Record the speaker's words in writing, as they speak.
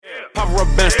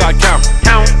rubber band, start counting.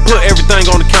 Put everything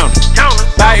on the counter.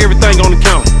 Buy everything on the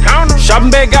counter.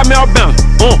 Shopping bag got me all bound.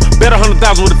 Bet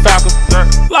 100,000 with the Falcon.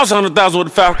 Lost 100,000 with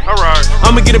the Falcon. All right.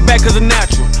 I'ma get it back cause it's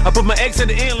natural. I put my X at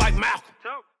the end like Malcolm.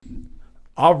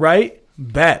 All right,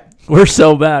 bet. We're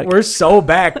so back. We're so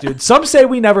back, dude. Some say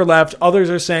we never left. Others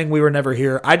are saying we were never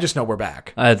here. I just know we're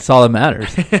back. That's all that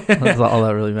matters. That's all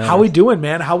that really matters. How we doing,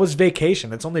 man? How was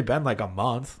vacation? It's only been like a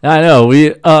month. I know.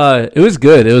 It was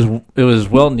good. It was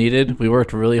well needed. We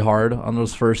worked really hard on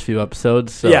those first few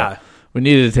episodes. So yeah. We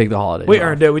needed to take the holidays. We off.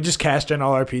 earned it. We just cashed in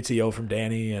all our PTO from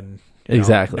Danny and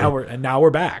exactly. Now we're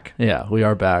back. Yeah, we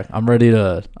are back. I'm ready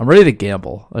to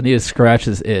gamble. I need to scratch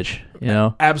this itch, you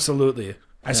know? Absolutely.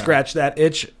 I scratch that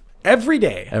itch every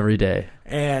day. Every day.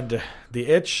 And the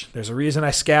itch, there's a reason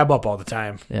I scab up all the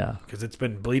time. Yeah. Because it's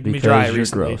been bleeding me dry you're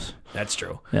recently. Gross. That's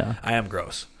true. Yeah. I am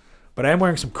gross. But I am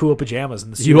wearing some cool pajamas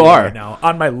in the studio right now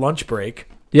on my lunch break.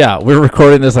 Yeah, we're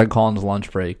recording this on Colin's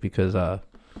lunch break because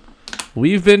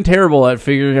we've been terrible at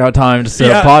figuring out time to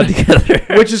set a pod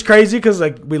together. Which is crazy because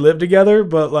like we live together,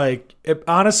 but like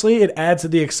honestly, it adds to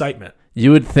the excitement.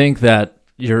 You would think that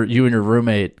you and your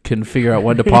roommate can figure out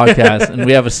when to podcast, and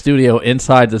we have a studio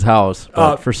inside this house,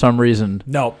 but for some reason,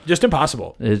 no, just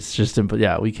impossible. It's just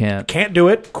we can't do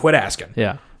it. Quit asking.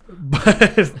 Yeah.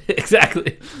 But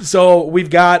exactly. So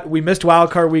we missed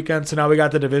wild card weekend, so now we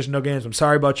got the divisional games. I'm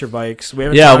sorry about your Vikes.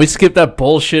 We skipped that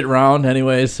bullshit round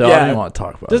anyway, so I don't even want to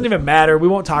talk about it. Doesn't even matter. We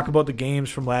won't talk about the games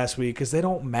from last week because they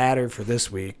don't matter for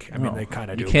this week. I mean, they kind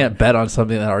of do. You can't bet on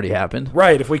something that already happened.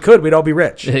 Right. If we could, we'd all be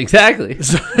rich. Exactly.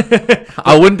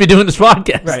 I wouldn't be doing this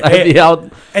podcast. Right. I'd be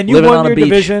out and you won your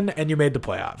division and you made the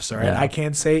playoffs. All right. Yeah. I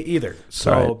can't say either.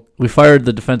 So right. We fired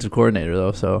the defensive coordinator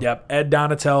though. So yep. Ed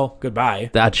Donatel.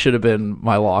 Goodbye. That should have been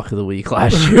my lock of the week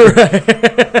last year.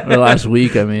 Or last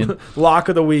week. I mean, lock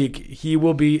of the week. He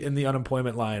will be in the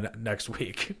unemployment line next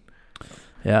week.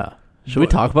 Yeah. Should we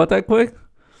talk about that quick?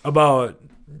 About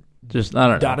just I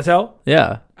don't know. Donatel?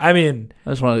 Yeah. I mean,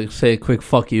 I just want to say a quick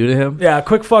fuck you to him. Yeah, a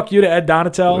quick fuck you to Ed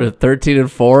Donatel. We're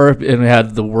 13-4, and we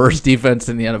had the worst defense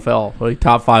in the NFL, like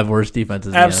top 5 worst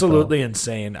defenses. Absolutely in the NFL.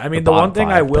 insane. I mean, the one thing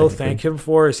I will thank him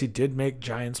for is he did make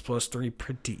Giants +3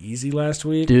 pretty easy last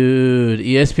week. Dude,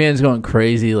 ESPN's going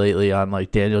crazy lately on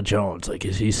like Daniel Jones. Like,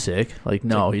 is he sick? Like,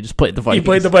 no, he just played the Vikings. He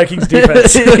played the Vikings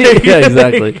defense. Yeah,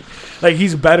 exactly. Like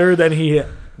he's better than he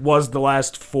was the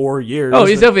last 4 years. Oh,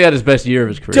 he's definitely had his best year of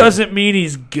his career. Doesn't mean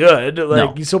he's good.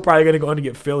 Like he's still probably going to go in and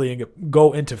get Philly and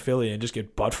go into Philly and just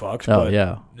get butt fucked. Oh but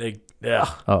yeah.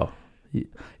 Yeah. Oh.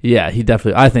 Yeah, he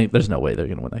definitely. I think there's no way they're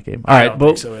going to win that game. All I right, don't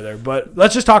think so either. But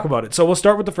let's just talk about it. So we'll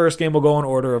start with the first game. We'll go in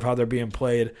order of how they're being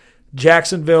played.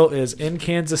 Jacksonville is in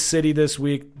Kansas City this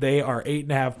week. They are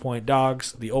 8.5-point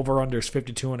dogs. The over/under is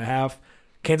 52.5.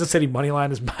 Kansas City money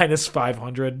line is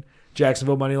 -500.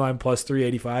 Jacksonville money line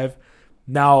 +385.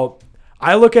 Now,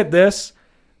 I look at this.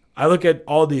 I look at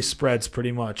all these spreads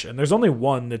pretty much, and there's only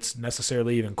one that's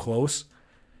necessarily even close.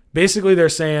 Basically, they're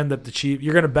saying that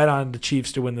you're going to bet on the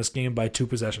Chiefs to win this game by 2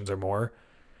 possessions or more.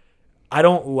 I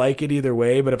don't like it either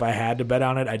way, but if I had to bet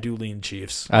on it, I do lean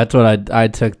Chiefs. That's what I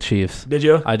took Chiefs. Did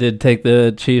you? I did take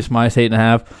the Chiefs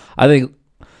 -8.5. I think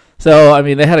so. I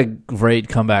mean, they had a great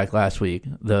comeback last week,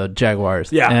 the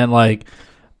Jaguars. Yeah, and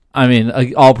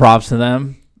all props to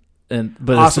them.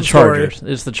 But awesome it's the Chargers.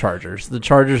 Story. It's the Chargers. The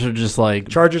Chargers are just like...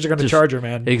 Chargers are going to charger,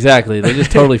 man. Exactly. They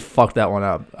just totally fucked that one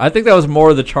up. I think that was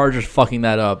more the Chargers fucking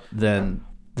that up than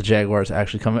the Jaguars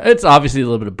actually coming. It's obviously a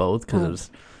little bit of both because it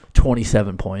was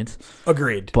 27 points.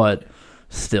 Agreed. But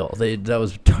still, that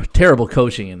was terrible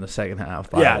coaching in the second half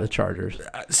by the Chargers.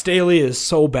 Staley is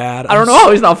so bad. I don't know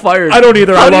how he's not fired. I don't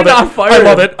either. I love it. I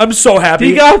love it. I'm so happy.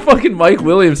 He got fucking Mike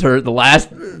Williams hurt the last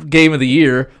game of the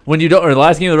year or the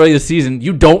last game of the regular season.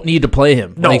 You don't need to play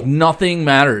him. No. Like nothing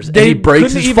matters. And he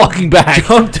breaks his fucking back.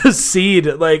 Jumped a seed.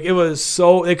 Like it was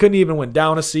so they couldn't even went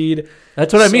down a seed.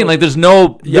 That's what I mean. Like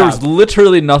there was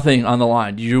literally nothing on the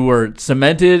line. You were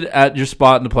cemented at your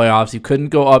spot in the playoffs. You couldn't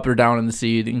go up or down in the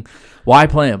seeding. Why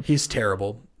play him? He's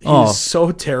terrible. He's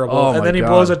so terrible. Oh, and then he God.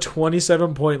 blows a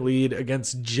 27-point lead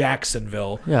against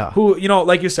Jacksonville. Yeah. Who,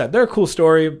 like you said, they're a cool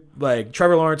story. Like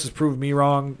Trevor Lawrence has proved me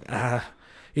wrong.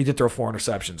 He did throw 4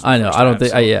 interceptions. I know. I don't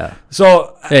think. Yeah.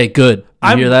 So hey, good.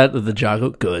 You hear that with the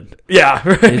Jago? Good. Yeah.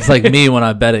 It's like me when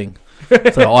I'm betting.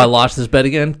 It's like, I lost this bet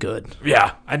again? Good.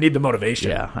 Yeah. I need the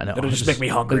motivation. Yeah, I know. It'll just make me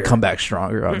hungry. Come back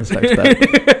stronger on this next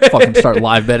bet. Fucking start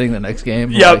live betting the next game.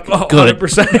 Yep. Like, good.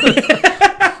 100%.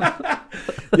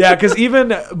 Yeah,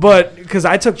 because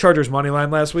I took Chargers money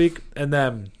line last week, and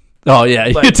then Oh, yeah.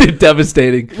 Like, It's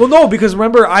devastating. Well, no, because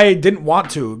remember, I didn't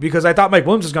want to because I thought Mike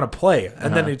Williams was going to play.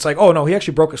 And then it's like, oh, no, he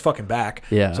actually broke his fucking back.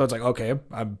 Yeah. So it's like, okay,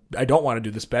 I don't want to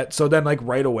do this bet. So then, like,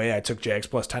 right away, I took Jags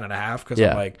plus 10.5 because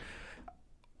I'm like,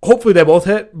 hopefully they both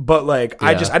hit. But, like,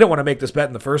 I didn't want to make this bet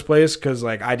in the first place because,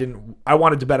 like, I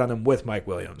wanted to bet on them with Mike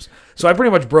Williams. So I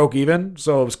pretty much broke even.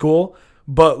 So it was cool.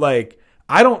 But, like,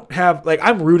 I don't have, like,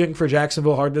 I'm rooting for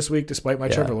Jacksonville hard this week despite my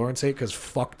Trevor Lawrence hate because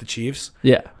fuck the Chiefs.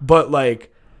 Yeah. But,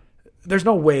 like, there's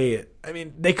no way. I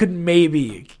mean, they could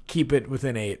maybe keep it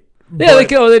within 8. Yeah, they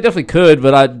definitely could,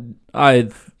 but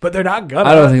but they're not gonna.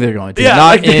 I don't think they're going to. Yeah,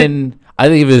 I think if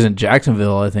it was in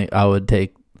Jacksonville, I think I would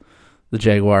take the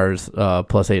Jaguars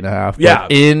plus 8.5. Yeah.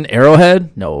 But in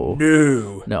Arrowhead, no.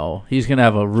 He's gonna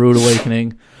have a rude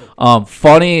awakening.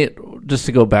 Funny, just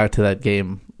to go back to that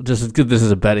game. This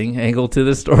is a betting angle to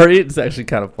this story. It's actually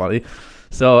kind of funny.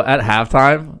 So at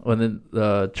halftime, when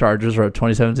the Chargers were at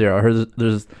 27-0, I heard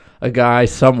there's a guy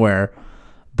somewhere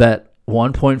bet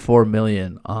 $1.4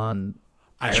 million on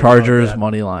Chargers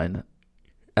money line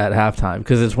at halftime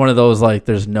because it's one of those like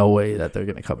there's no way that they're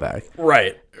gonna come back.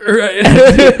 Right.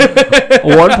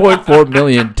 $1.4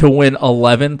 million to win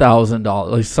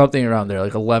 $11,000, like something around there,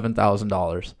 like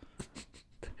 $11,000.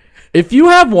 If you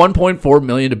have $1.4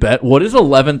 million to bet, what is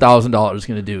 $11,000 going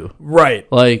to do? Right.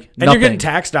 Like, and you're getting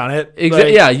taxed on it.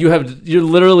 Exactly. Yeah, you're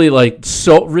literally like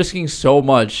risking so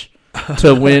much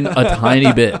to win a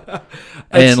tiny bit.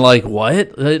 And like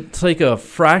what? It's like a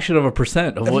fraction of a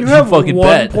percent of what you fucking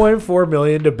bet. If you have $1.4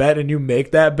 million to bet and you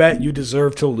make that bet, you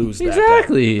deserve to lose that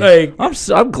exactly. bet. Like,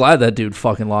 I'm glad that dude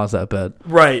fucking lost that bet.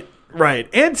 Right.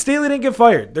 And Staley didn't get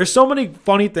fired. There's so many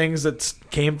funny things that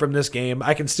came from this game.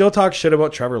 I can still talk shit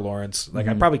about Trevor Lawrence. Like,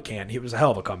 I probably can't. He was a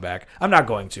hell of a comeback. I'm not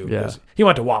going to because he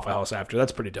went to Waffle House after.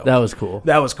 That's pretty dope. That was cool.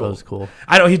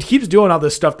 I know he keeps doing all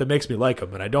this stuff that makes me like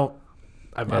him, and I don't.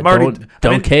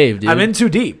 Don't cave, dude. I'm in too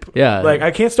deep. Yeah. Like,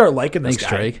 I can't start liking this guy.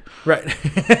 Drake. Right.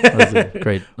 That was a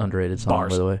great underrated song,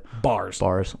 by the way. Bars.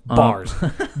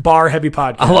 Bar heavy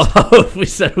podcast. I love how we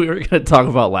said we were going to talk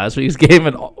about last week's game,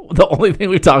 and the only thing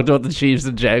we talked about the Chiefs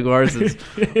and Jaguars is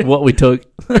what we took.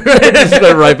 Just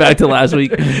going right back to last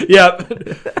week. Yep.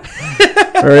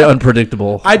 Very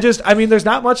unpredictable. I mean, there's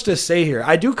not much to say here.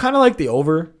 I do kind of like the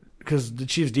over because the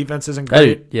Chiefs' defense isn't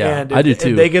great. I do too.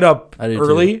 If they get up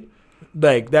early. Too.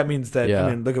 Like, that means that, I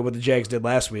mean, look at what the Jags did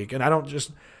last week. And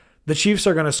the Chiefs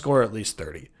are going to score at least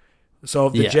 30. So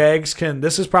if the Jags can,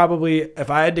 this is probably, if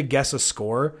I had to guess a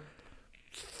score,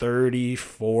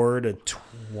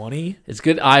 34-20. It's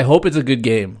good. I hope it's a good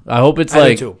game. I hope it's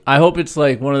like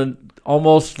one of the,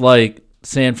 almost like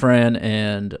San Fran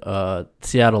and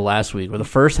Seattle last week, where the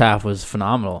first half was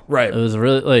phenomenal. Right. It was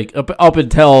really like up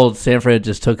until San Fran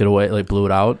just took it away, like blew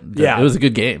it out. Yeah. It was a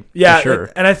good game. Yeah, for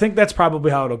sure. And I think that's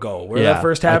probably how it'll go. Where that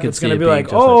first half, it's going to be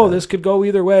like, like this could go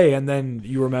either way. And then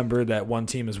you remember that one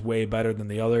team is way better than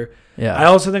the other. Yeah. I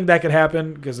also think that could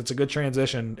happen because it's a good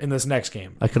transition in this next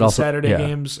game. Saturday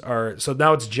games are, so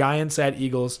now it's Giants at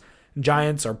Eagles.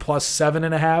 Giants are plus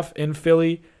 7.5 in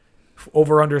Philly.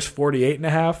 Over-under is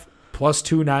 48.5. Plus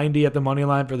 290 at the money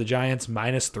line for the Giants,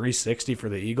 minus 360 for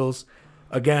the Eagles.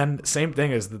 Again, same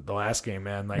thing as the last game,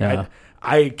 man. Like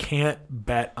I can't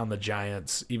bet on the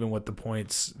Giants even with the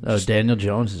points. Oh, Daniel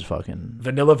Jones is fucking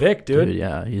Vanilla Vic, dude.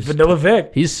 Yeah, he's Vanilla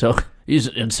Vic. He's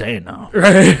insane now.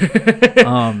 Right.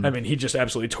 I mean, he just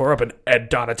absolutely tore up an Ed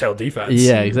Donatel defense.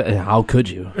 Yeah, exactly. How could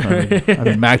you? I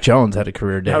mean, Mac Jones had a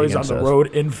career day. Now he's on the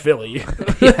road in Philly.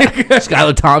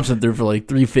 Skylar Thompson threw for like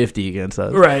 350 against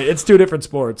us. Right. It's two different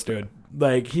sports, dude.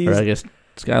 Like Or I guess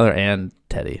Skylar and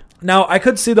Teddy. Now I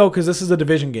could see though because this is a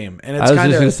division game, and it's I was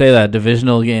just gonna say that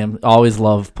divisional game. Always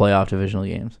love playoff divisional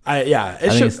games. I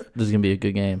think this is gonna be a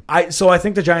good game. I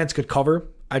think the Giants could cover.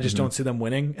 I just don't see them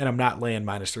winning, and I'm not laying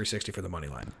minus 360 for the money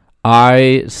line.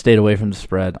 I stayed away from the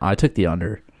spread. I took the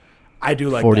under. I do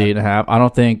like 48.5. I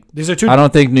don't think these are two. I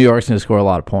don't think New York's gonna score a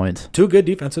lot of points. Two good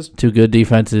defenses.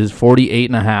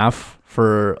 48.5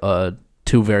 for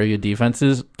two very good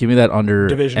defenses. Give me that under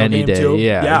divisional any game day. Too.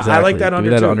 Yeah, exactly. I like that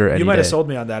under too. Under you might have day. sold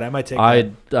me on that. I might take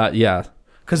that. Yeah.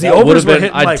 Because the overs were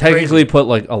hitting I'd technically put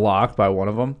like a lock by one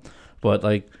of them, but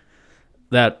like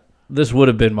that. This would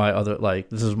have been my other, like,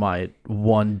 this is my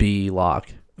 1B lock.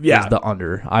 Yeah. Is the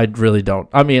under. I really don't.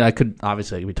 I mean, I could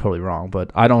be totally wrong,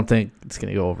 but I don't think it's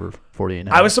going to go over 48.5.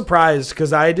 I was surprised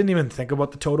because I didn't even think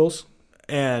about the totals.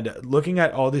 And looking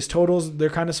at all these totals, they're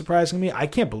kind of surprising me. I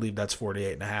can't believe that's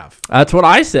 48.5. That's what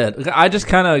I said. I just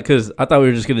kind of, because I thought we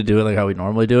were just going to do it like how we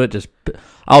normally do it.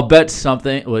 I'll bet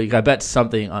something. Well, I bet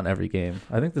something on every game.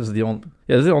 I think this is the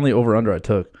only over-under I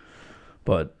took.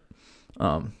 But,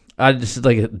 I just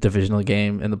like a divisional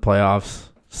game in the playoffs,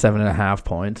 7.5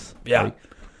 points. Yeah. Like,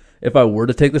 if I were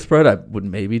to take the spread, I would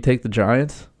maybe take the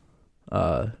Giants.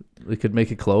 We could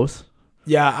make it close.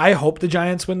 Yeah, I hope the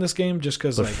Giants win this game just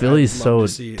because. But Philly's so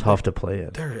tough to play in.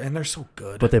 They're so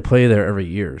good. But they play there every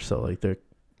year, so like they're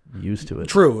used to it.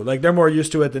 True, like they're more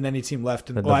used to it than any team left.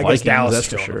 Well, I guess Dallas is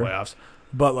still in the playoffs,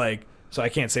 but like, so I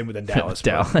can't say within Dallas.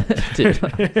 Dude,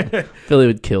 Philly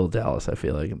would kill Dallas. I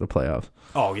feel like in the playoffs.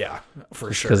 Oh yeah,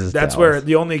 for sure. That's Dallas. Where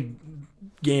the only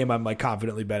game I'm like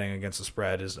confidently betting against the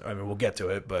spread is. I mean, we'll get to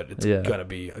it, but it's gonna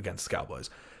be against the Cowboys.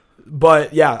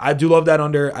 But yeah, I do love that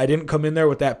under. I didn't come in there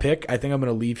with that pick. I think I'm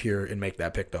going to leave here and make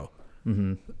that pick though.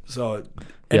 Mm-hmm. So,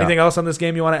 anything else on this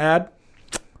game you want to add?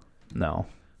 No.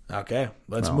 Okay,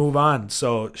 let's move on.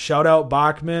 So, shout out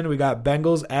Bachman. We got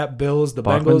Bengals at Bills. The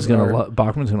Bachman's Bengals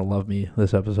Bachman's gonna love me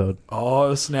this episode.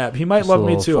 Oh snap! He might love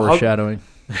me too. Foreshadowing.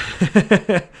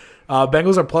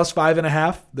 Bengals are plus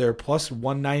 5.5. They're plus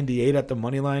 198 at the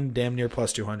money line. Damn near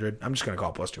plus 200. I'm just gonna call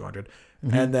it plus 200.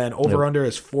 Mm-hmm. And then over/under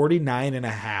is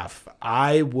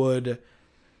 49.5.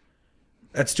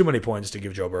 That's too many points to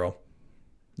give Joe Burrow.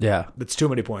 Yeah. That's too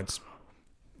many points.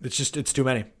 It's too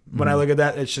many. When I look at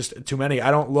that, it's just too many. I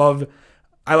like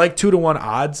 2-1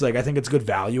 odds. Like, I think it's good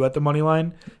value at the money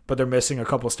line, but they're missing a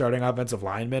couple starting offensive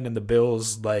linemen, and the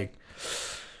Bills, like,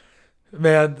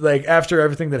 man, like after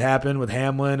everything that happened with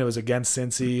Hamlin, it was against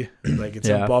Cincy. Like, it's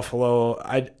in Buffalo.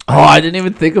 I didn't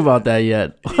even think about that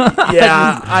yet.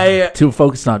 I too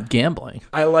focused on gambling.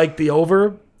 I like the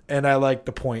over and I like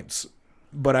the points,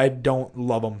 but I don't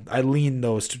love them. I lean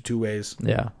those two ways.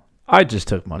 Yeah, I just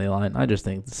took money line. I just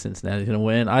think Cincinnati's gonna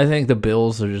win. I think the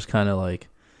Bills are just kind of like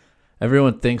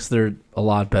everyone thinks they're a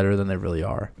lot better than they really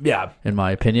are. Yeah, in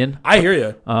my opinion. I hear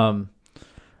you.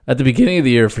 At the beginning of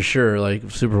the year, for sure, like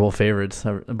Super Bowl favorites.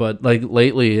 But like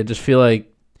lately, I just feel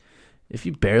like if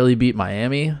you barely beat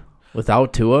Miami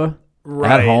without Tua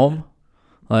at home,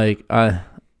 like I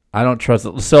don't trust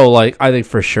it. So like I think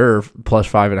for sure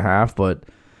plus 5.5, but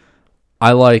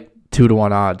I like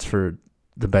 2-1 odds for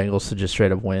the Bengals to just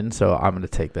straight up win. So I'm going to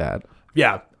take that.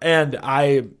 Yeah, and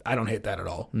I don't hate that at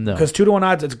all. No, because 2-1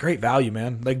 odds, it's great value,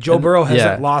 man. Like Joe Burrow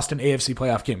hasn't lost an AFC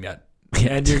playoff game yet.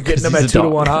 And you're getting him at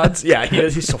 2-1 odds. Yeah, he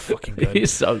is. He's so fucking good.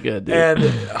 He's so good, dude. And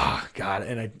oh god,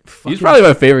 and he's probably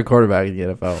my favorite quarterback in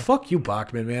the NFL. Fuck you,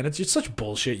 Bachman, man. It's just such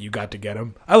bullshit. You got to get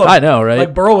him. I know, right?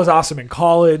 Like Burrow was awesome in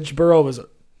college.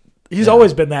 He's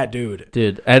always been that dude.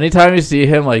 Anytime you see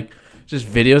him, like just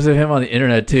videos of him on the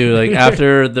internet too. Like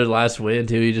after their last win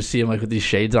too, you just see him like with these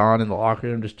shades on in the locker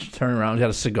room, just turning around, he's got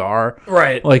a cigar.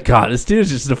 Right. Like God, this dude's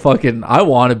just I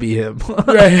want to be him.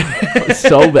 Right.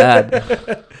 So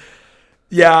bad.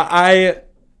 Yeah,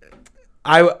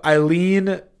 I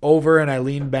lean over and I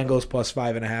lean Bengals plus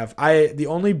 5.5. The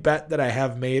only bet that I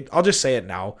have made, I'll just say it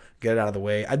now, get it out of the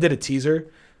way. I did a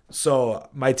teaser. So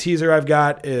my teaser I've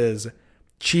got is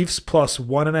Chiefs plus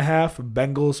 1.5,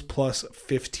 Bengals plus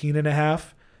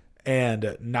 15.5,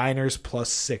 and Niners plus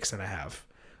 6.5.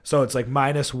 So it's like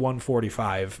minus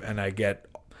 145, and I get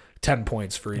 10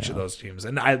 points for each of those teams.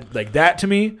 And I like that to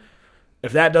me.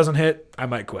 If that doesn't hit, I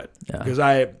might quit. Because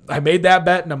I made that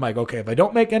bet, and I'm like, okay, if I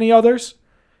don't make any others,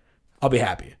 I'll be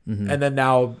happy. Mm-hmm. And then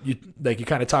now you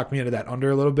kind of talked me into that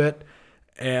under a little bit.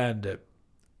 And,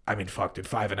 I mean, fuck, dude,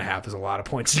 5.5 is a lot of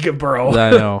points to give Burrow. I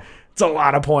know. It's a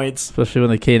lot of points. Especially when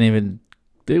they didn't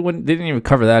even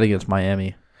cover that against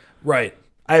Miami. Right.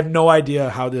 I have no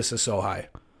idea how this is so high.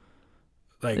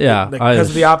 Because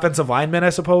of the offensive lineman,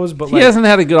 I suppose. But he hasn't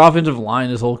had a good offensive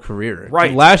line his whole career.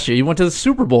 Right. Last year, he went to the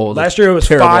Super Bowl. Last year, it was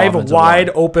 5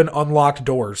 wide open, unlocked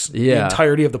doors. Yeah. The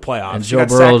entirety of the playoffs. And Joe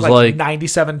Burrow's like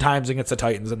 97 times against the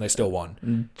Titans, and they still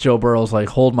won. Joe Burrow's like,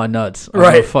 hold my nuts. I'm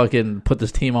gonna fucking put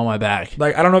this team on my back.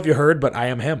 Like, I don't know if you heard, but I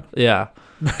am him. Yeah.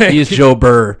 He's Joe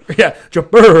Burr. Yeah, Joe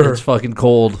Burr. It's fucking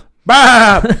cold.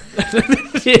 Bah!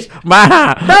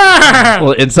 Bah!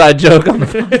 Well, inside joke on the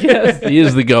podcast. He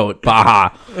is the GOAT. Bah!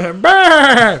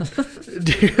 Bah!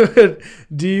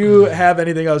 Do you have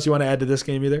anything else you want to add to this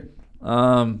game either?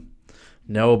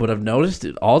 No, but I've noticed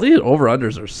all the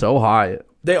over-unders are so high.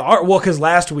 They are. Well, because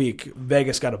last week,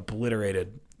 Vegas got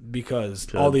obliterated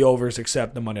because all the overs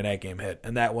except the Monday night game hit.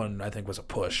 And that one, I think, was a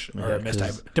push or a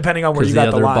mistype, depending on where you got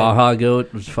the line. The other Baja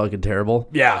goat was fucking terrible.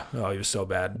 Yeah. Oh, he was so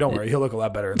bad. Don't worry. He'll look a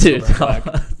lot better in Dude, silver and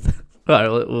black. All right,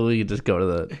 well, we can just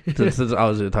go to since I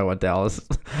was going to talk about Dallas.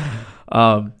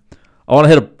 I want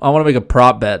to make a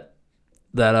prop bet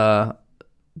that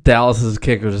Dallas's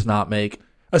kicker does not make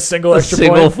a single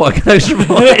fucking extra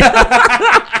point.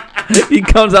 He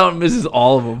comes out and misses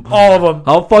all of them. All of them.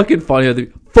 How fucking funny are they?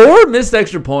 4 missed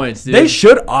extra points, dude. They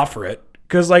should offer it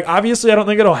Because, like, obviously I don't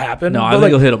think it'll happen. No, I think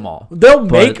he'll hit them all.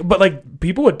 But like,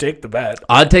 people would take the bet.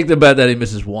 I'd take the bet that he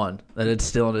misses one, that it's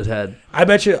still in his head. I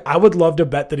bet you, I would love to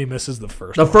bet that he misses the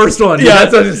first one. The first one. Yeah,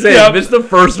 that's what I was saying. Yep. Miss the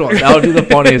first one. That would be the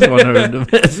funniest one ever to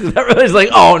miss. Everybody's like,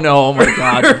 oh no, oh my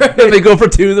God. Right. Then they go for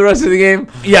 2 the rest of the game.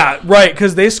 Yeah, right,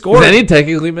 because they scored. Then he'd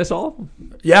technically miss all of them.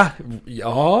 Yeah.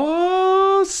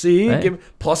 Oh, see, Hey.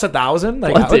 give plus 1,000.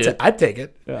 Like, I'd take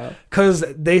it. Yeah. Because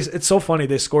it's so funny.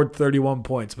 They scored 31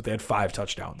 points, but they had 5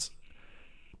 touchdowns.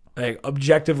 Like,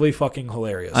 objectively fucking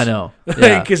hilarious. I know.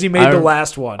 Because he made the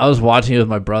last one. I was watching it with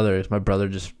my brother. My brother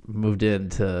just moved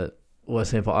into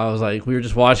West St. Paul. I was like, we were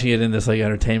just watching it in this like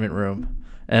entertainment room,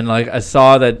 and like I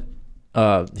saw that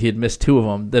he had missed 2 of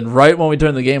them. Then right when we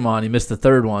turned the game on, he missed the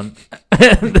 3rd one,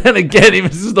 and then again he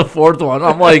misses the 4th one.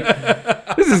 I'm like,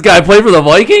 does this guy play for the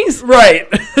Vikings?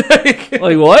 Right.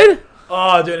 Like what?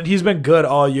 Oh, dude, and he's been good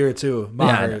all year too.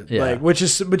 Maher. Yeah. Like,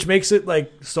 which makes it like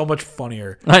so much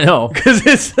funnier. I know, because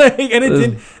it's like,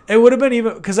 and it would have been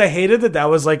even because I hated that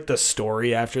was like the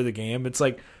story after the game. It's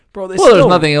like, bro, there's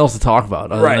nothing else to talk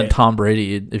about other than Tom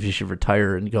Brady if he should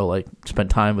retire and go like spend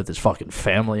time with his fucking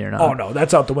family or not. Oh no,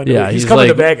 that's out the window. Yeah, he's coming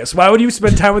to Vegas. Why would you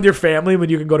spend time with your family when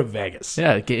you can go to Vegas?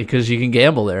 Yeah, because you can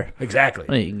gamble there. Exactly.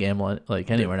 I mean, you can gamble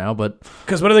like anywhere now, but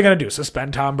because what are they gonna do?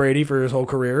 Suspend Tom Brady for his whole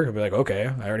career? He'll be like, okay,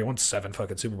 I already won 7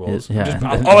 fucking Super Bowls.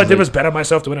 Yeah. All I did was bet on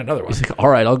myself to win another one. He's like, all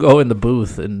right, I'll go in the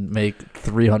booth and make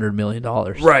 $300 million.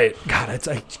 Right. God,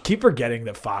 I keep forgetting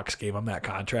that Fox gave him that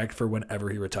contract for whenever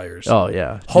he retires. Oh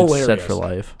yeah, hilarious. It's set for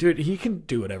life. Dude, he can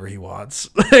do whatever he wants.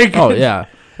 Oh, yeah.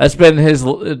 That's been his...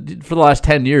 For the last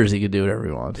 10 years, he could do whatever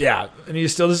he wants. Yeah. And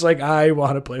he's still just like, I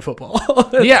want to play football.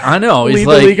 Yeah, I know. Lead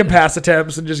the league in pass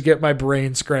attempts and just get my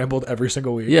brain scrambled every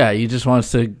single week. Yeah, he just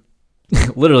wants to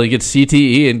literally get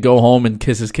CTE and go home and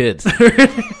kiss his kids.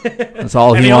 That's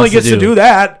all and he wants to do. And he only gets to do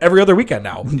that every other weekend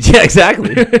now. Yeah,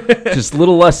 exactly. Just a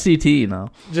little less CTE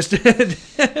now. Just, the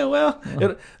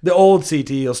old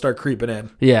CTE will start creeping in.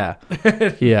 Yeah.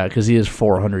 Yeah, because he is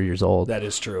 400 years old. That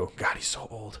is true. God, he's so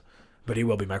old. But he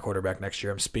will be my quarterback next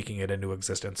year. I'm speaking it into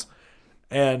existence.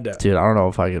 And dude, I don't know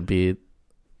if I could be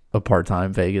a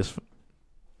part-time Vegas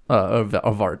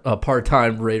a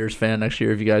part-time Raiders fan next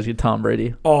year if you guys get Tom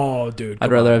Brady. Oh, dude. I'd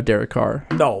rather have Derek Carr.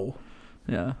 No.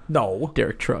 Yeah. No.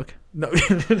 Derek Truck. No.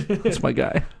 That's my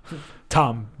guy.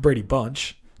 Tom Brady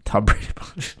Bunch. Tom Brady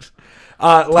Bunch.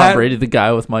 Tom Brady, the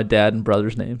guy with my dad and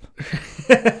brother's name.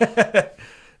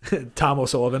 Tom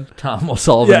O'Sullivan. Tom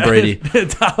O'Sullivan Brady.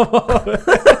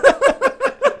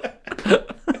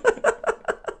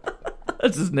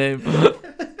 That's his name.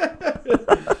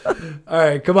 All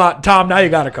right, come on, Tom. Now you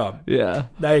gotta come. Yeah,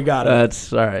 now you got it.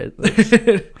 That's all right.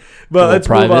 But let's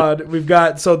move on. We've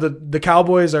got the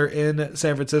Cowboys are in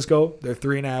San Francisco. They're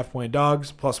 3.5-point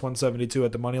dogs, plus 172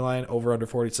 at the money line, over under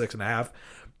 46.5,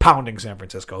 pounding San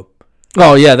Francisco.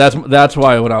 Oh yeah, that's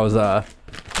why when I was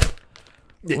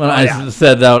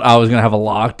said that I was gonna have a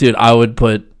lock, dude, I would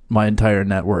put my entire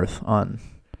net worth on,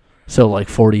 so like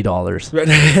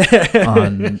 $40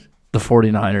 on the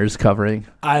 49ers covering.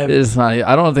 I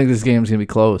don't think this game's going to be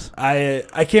close.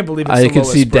 I can't believe it's I could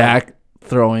see spread. Dak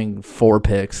throwing 4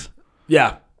 picks.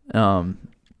 Yeah.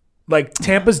 Like,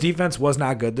 Tampa's defense was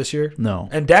not good this year. No.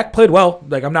 And Dak played well.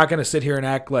 Like, I'm not going to sit here and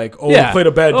act like, he played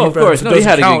a bad defense. Of course. No, he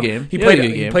had a good game.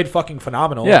 He played fucking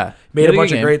phenomenal. Yeah. Made a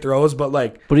bunch of great throws,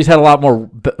 but he's had a lot more.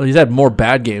 He's had more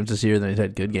bad games this year than he's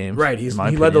had good games. Right. He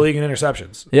led the league in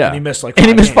interceptions. Yeah. And he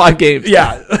missed 5 games.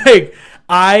 Yeah. Like,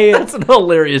 that's an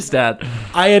hilarious stat.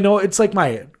 I know it's like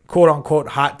my quote-unquote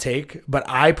hot take, but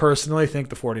I personally think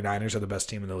the 49ers are the best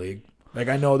team in the league. Like,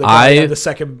 I know that they have the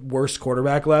second worst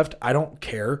quarterback left. I don't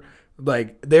care.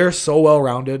 Like, they're so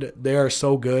well-rounded. They are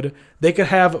so good. They could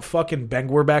have fucking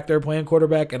Bengwer back there playing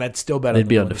quarterback, and I'd still bet they'd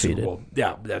be undefeated.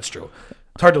 Yeah, that's true.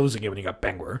 It's hard to lose a game when you got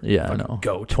Bengwer. Yeah, I know.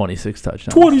 Goat. 26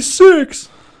 touchdowns. 26!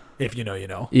 If you know, you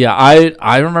know. Yeah,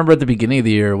 I remember at the beginning of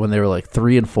the year when they were like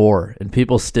 3-4, and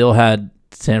people still had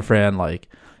San Fran like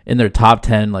in their top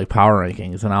 10 like power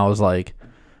rankings, and I was like,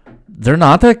 they're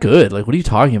not that good. Like, what are you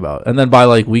talking about? And then by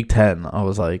like week 10, I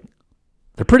was like,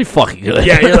 they're pretty fucking good.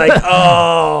 Yeah, you're like,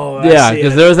 oh. Yeah,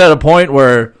 because there was at a point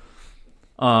where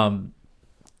the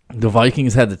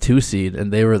Vikings had the 2 seed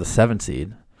and they were the 7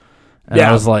 seed. And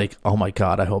I was like, oh my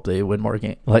God, I hope they win more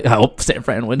games. Like, I hope San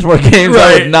Fran wins more games.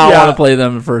 Right, I would not want to play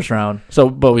them in the first round.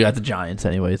 But we got the Giants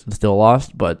anyways and still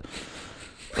lost. But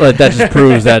that just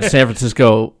proves that San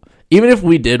Francisco, even if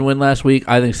we did win last week,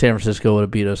 I think San Francisco would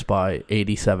have beat us by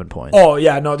 87 points. Oh,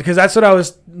 yeah, no, because that's what I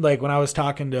was, like, when I was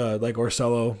talking to, like,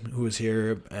 Orsello, who was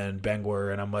here, and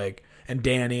Bengwer, and I'm like, and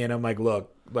Danny, and I'm like,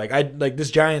 look, like,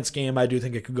 this Giants game, I do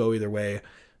think it could go either way.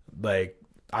 Like,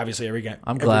 obviously, every game.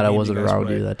 I'm glad I wasn't around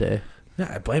you that day.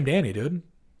 Yeah, I blame Danny, dude.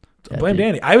 I Yeah, blame dude.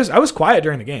 Danny. I was quiet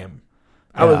during the game.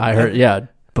 I heard. Yeah,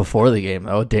 before the game.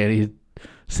 Oh, Danny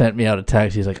sent me out a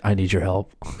text. He's like, "I need your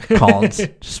help."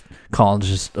 Colin's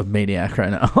just a maniac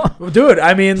right now. Dude,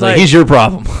 I mean, like he's your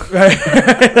problem.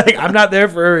 Like, I'm not there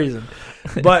for a reason.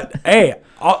 But hey,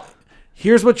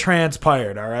 here's what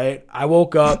transpired. All right, I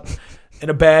woke up in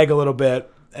a bag a little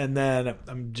bit, and then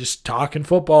I'm just talking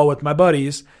football with my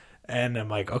buddies, and I'm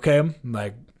like, okay,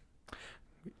 I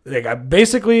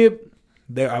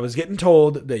was getting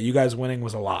told that you guys winning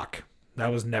was a lock. That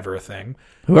was never a thing.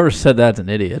 Whoever said that's an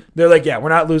idiot. They're like, yeah, we're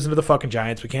not losing to the fucking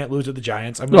Giants. We can't lose to the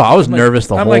Giants. I was nervous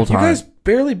the whole time. You guys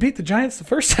barely beat the Giants the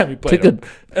first time we played them.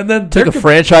 And then took a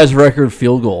franchise record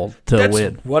field goal to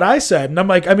win. What I said. And I'm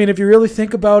like, I mean, if you really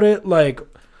think about it, like,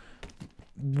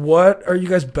 what are you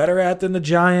guys better at than the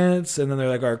Giants? And then they're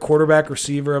like, our quarterback,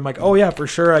 receiver. I'm like, oh, yeah, for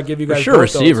sure. I give you guys both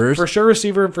receivers. For sure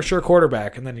receiver and for sure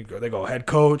quarterback. And then they go head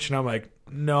coach. And I'm like,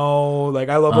 no, like,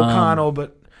 I love O'Connell,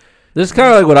 but. This is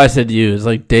kind of like what I said to you. Is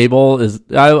like Dable is.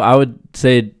 I would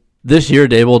say this year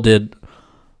Dable did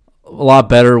a lot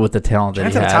better with the talent that he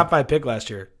had. Giants had a top 5 pick last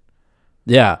year.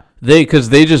 Yeah, because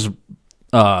they just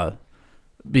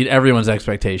beat everyone's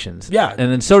expectations. Yeah,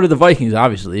 and then so did the Vikings,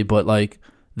 obviously. But like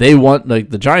they won, like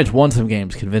the Giants won some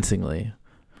games convincingly.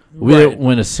 We didn't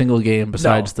win a single game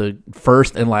besides the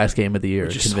first and last game of the year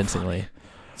convincingly.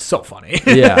 So funny.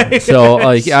 Yeah. So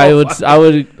like I would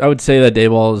say that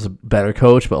Daboll is a better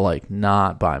coach, but like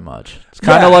not by much. It's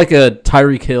kind of like a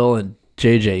Tyreek Hill and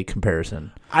JJ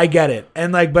comparison. I get it.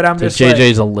 And like, but I'm just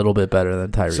JJ's a little bit better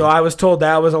than Tyreek. So I was told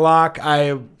that was a lock.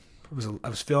 I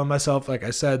was feeling myself, like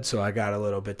I said, so I got a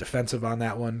little bit defensive on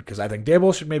that one because I think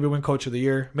Daboll should maybe win Coach of the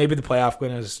Year. Maybe the playoff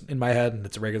win is in my head and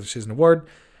it's a regular season award.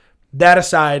 That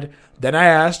aside, then I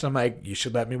asked, I'm like, you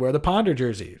should let me wear the Ponder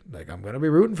jersey. Like, I'm going to be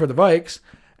rooting for the Vikes.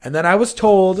 And then I was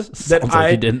told that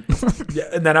like you didn't.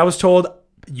 And then I was told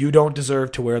you don't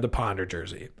deserve to wear the Ponder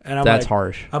jersey. And that's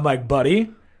harsh. I'm like, buddy,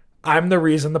 I'm the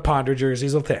reason the Ponder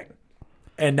jersey's a thing.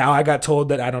 And now I got told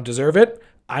that I don't deserve it.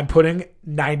 I'm putting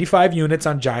 95 units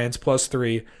on Giants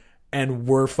 +3, and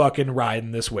we're fucking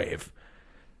riding this wave.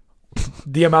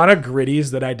 The amount of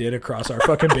gritties that I did across our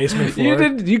fucking basement floor.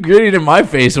 You grittied in my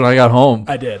face when I got home.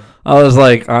 I did. I was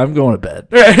like, I'm going to bed.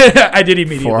 I did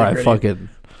immediately. Before I gritty. fucking.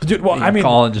 Dude, well, I mean,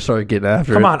 Colin just started getting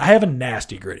after come it. on, I have a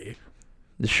nasty gritty.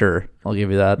 Sure, I'll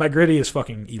give you that. My gritty is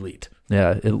fucking elite.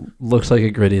 Yeah, it looks like a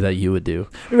gritty that you would do.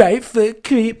 Right foot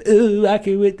creep, ooh, I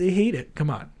can with the heater. Come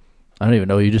on. I don't even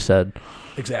know what you just said.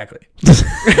 Exactly.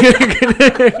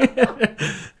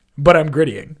 But I'm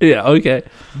grittying. Yeah, okay.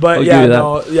 But I'll yeah,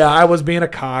 no, yeah, I was being a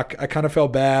cock. I kind of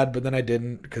felt bad, but then I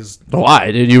didn't because.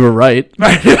 Why? Dude, you were right.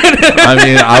 I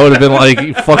mean, I would have been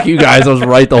like, "Fuck you guys," I was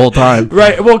right the whole time.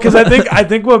 Right. Well, because I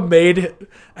think what made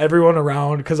everyone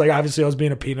around, because like obviously I was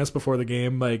being a penis before the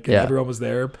game, like everyone was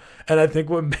there, and I think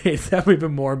what made them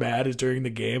even more mad is during the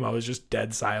game I was just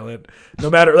dead silent. No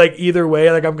matter like either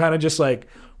way, like I'm kind of just like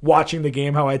watching the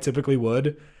game how I typically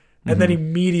would. And then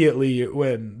immediately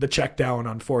when the check down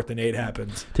on 4th and 8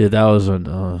 happens, dude, that was when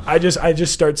I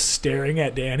just start staring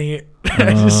at Danny.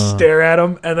 I just stare at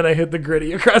him, and then I hit the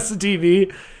gritty across the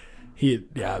TV.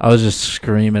 I was just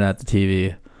screaming at the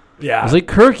TV. Yeah, I was like,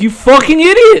 Kirk, you fucking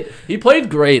idiot! He played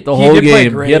great the whole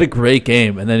game. He had a great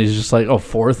game, and then he's just like,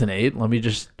 4th and 8. Let me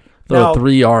just throw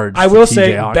 3 yards. I will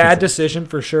say, bad decision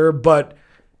for sure, but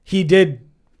he did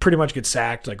pretty much get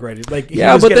sacked. Like right, like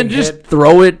but then just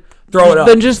throw it. Throw it up.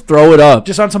 Then just throw it up.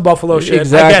 Just on some Buffalo shit.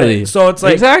 Exactly. I get it. So it's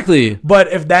like exactly.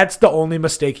 But if that's the only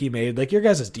mistake he made, like your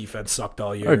guys' defense sucked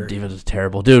all year. Our defense is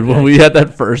terrible, dude. When we had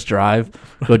that first drive,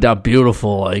 go down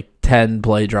beautiful, like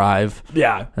 10-play drive.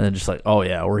 Yeah. And then just like, oh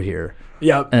yeah, we're here.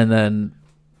 Yep. And then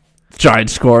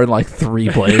Giants score in like 3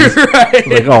 plays. Right.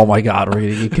 Like, oh my god, we're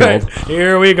gonna get killed. Right.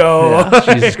 Here we go.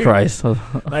 Yeah, Jesus Christ.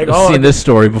 Like, I've seen this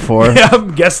story before.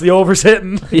 Yeah, guess the over's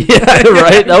hitting. Yeah,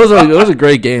 right. That was a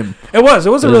great game. It was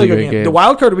a really good game. The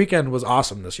wild card weekend was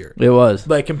awesome this year. It was.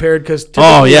 Like compared because the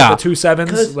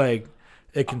 2-7s, like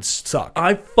it can suck.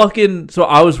 I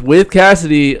was with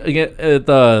Cassidy again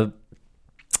at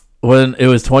when it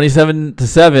was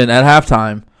 27-7 at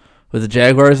halftime with the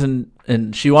Jaguars,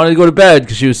 and she wanted to go to bed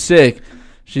because she was sick.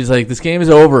 She's like, this game is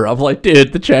over. I'm like,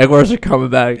 dude, the Jaguars are coming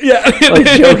back. Yeah. Like,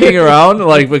 joking around,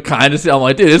 like, but kind of, I'm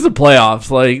like, dude, it's the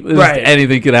playoffs. Like,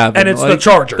 anything could happen. And it's like, the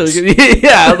Chargers.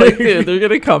 Yeah, like, dude, they're going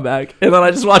to come back. And then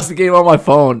I just watched the game on my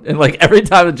phone, and, like, every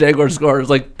time the Jaguars score, it's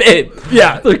like, babe,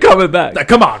 they're coming back. Like,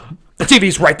 come on. The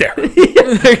TV's right there.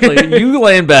 Like, you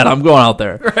lay in bed. I'm going out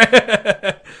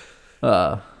there.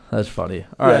 That's funny.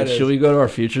 All right, should we go to our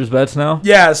futures bets now?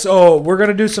 Yeah, so we're going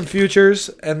to do some futures,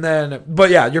 and then... But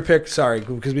yeah, your pick, sorry,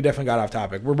 because we definitely got off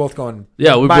topic. We're both going...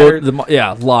 Yeah,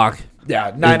 lock.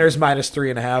 Yeah, Niners minus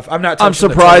 3.5. I'm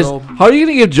surprised. How are you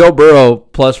going to give Joe Burrow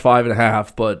plus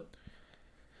 5.5, but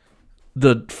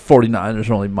the 49ers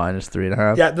are only minus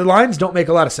 3.5? Yeah, the lines don't make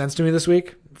a lot of sense to me this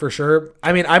week, for sure.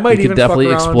 I mean, I might even definitely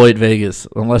fuck around, exploit Vegas,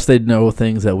 unless they know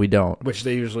things that we don't. which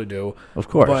they usually do. Of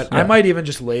course. But yeah. I might even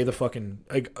just lay the fucking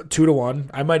 2-1.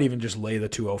 I might even just lay the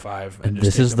 205. And just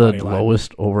this take is the money line.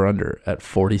 lowest over-under at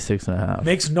 46.5.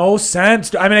 Makes no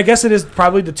sense. I mean, I guess it is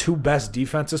probably the two best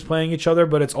defenses playing each other,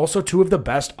 but it's also two of the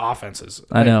best offenses.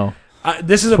 I know.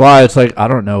 This is That's why it's like I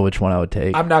don't know which one I would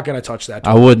take. I'm not going to touch that.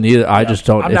 I wouldn't either. I just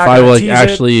don't. If I like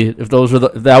actually, if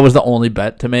that was the only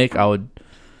bet to make, I would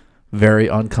very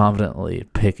unconfidently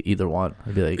pick either one.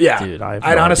 I'd be like, dude,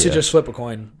 I'd honestly just flip a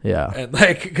coin. Yeah, and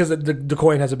because the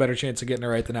coin has a better chance of getting it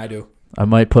right than I do. I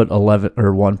might put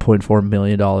 $1.4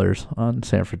 million on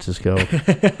San Francisco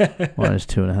minus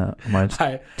 2.5, minus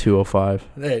 205.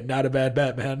 Hey, not a bad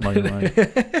bet, man. Money line.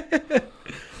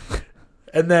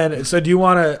 And then, so do you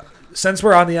want to? Since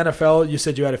we're on the NFL, you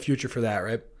said you had a future for that,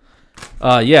 right?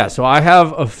 Yeah. So I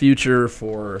have a future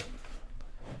for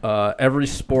every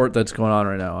sport that's going on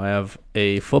right now. I have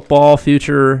a football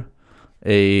future,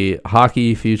 a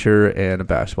hockey future, and a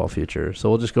basketball future. So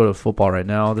we'll just go to football right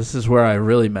now. This is where I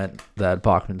really meant that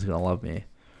Bachman's going to love me.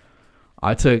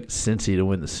 I took Cincy to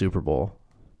win the Super Bowl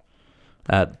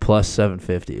at plus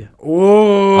 750.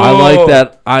 Ooh. I like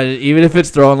that. Even if it's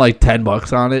throwing like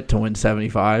 $10 on it to win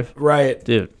 75. Right.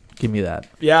 Dude, give me that.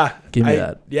 Yeah. Give me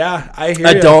that. Yeah, I hear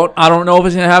I you. don't know if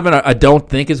it's going to happen. I don't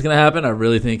think it's going to happen. I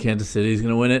really think Kansas City is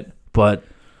going to win it. But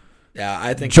yeah,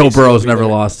 I think Joe Burrow's never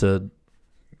lost to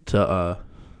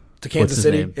Kansas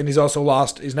City, and he's also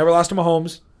lost. He's never lost to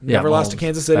Mahomes. Never lost to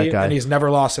Kansas City, and he's never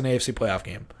lost an AFC playoff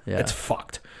game. Yeah. It's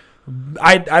fucked.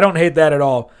 I don't hate that at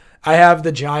all. I have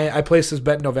the Giant. I placed this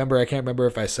bet in November. I can't remember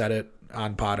if I said it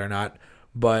on pod or not,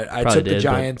 but I took the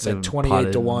Giants at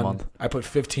 28-1. I put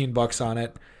 $15 on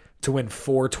it to win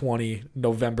 420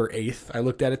 November 8th. I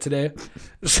looked at it today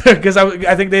because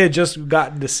I think they had just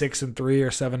gotten to 6-3 or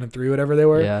 7-3, whatever they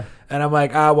were. Yeah. And I'm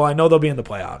like, well, I know they'll be in the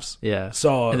playoffs. Yeah.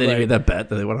 So and then you made that bet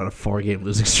that they went on a 4-game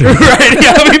losing streak. Right.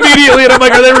 Yeah. Immediately, and I'm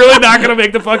like, are they really not going to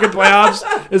make the fucking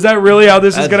playoffs? Is that really how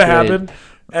this is going to happen?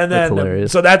 And then,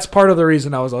 so that's part of the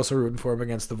reason I was also rooting for him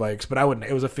against the Vikes. But I wouldn't.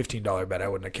 It was a $15 bet. I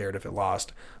wouldn't have cared if it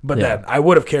lost. But then I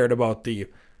would have cared about the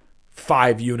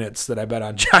 5 units that I bet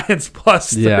on Giants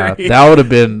plus 3. Yeah, that would have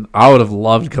been. I would have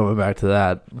loved coming back to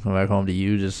that. Coming back home to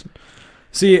you, just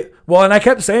see. Well, and I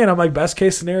kept saying, I'm like, best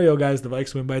case scenario, guys, the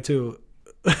Vikes win by 2.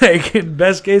 Like in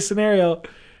best case scenario.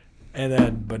 And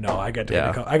then, but no, I got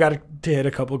to hit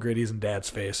a couple gritties in Dad's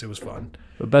face. It was fun.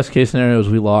 The best case scenario is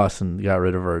we lost and got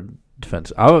rid of our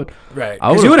defense. I wonder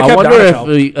if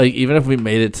we, like, even if we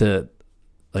made it to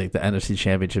like the NFC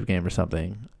Championship game or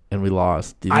something and we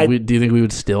lost, do you think we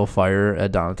would still fire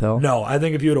at Donatel? No, I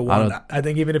think if you would have won, I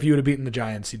think even if you would have beaten the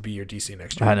Giants, you'd be your DC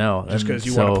next year. I know, just because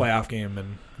you won a playoff game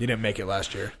and you didn't make it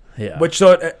last year. Yeah,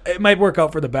 it might work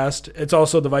out for the best. It's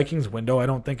also the Vikings window. I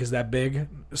don't think is that big.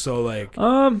 So like,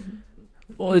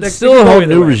 well, it's still a whole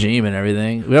new regime and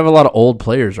everything. We have a lot of old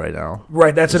players right now.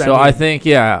 Right, that's what I mean. So I think,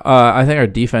 I think our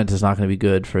defense is not going to be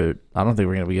good for. I don't think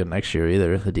we're going to be good next year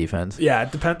either. The defense. Yeah,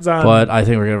 it depends on. But I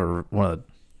think we're going to one of the,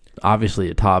 obviously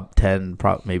a top 10,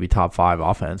 maybe top 5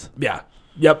 offense. Yeah.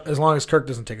 Yep. As long as Kirk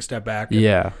doesn't take a step back.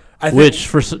 Yeah.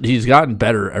 He's gotten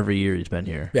better every year he's been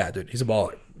here. Yeah, dude, he's a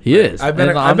baller. He is. I'm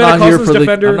not here for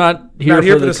defender. I'm not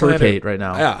here for the Kirk hate right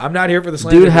now. Yeah, I'm not here for the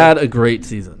slander. Dude had a great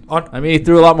season. I mean, he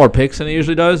threw a lot more picks than he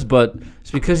usually does, but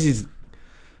it's because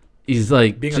he's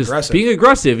like being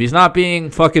aggressive. He's not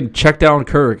being fucking check down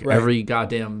Kirk every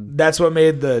goddamn. That's what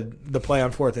made the play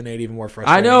on 4th and 8 even more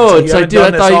frustrating. I know. It's like,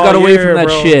 dude, I thought you got away from that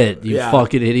shit. You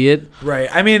fucking idiot. Right.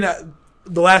 I mean,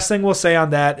 the last thing we'll say on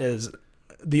that is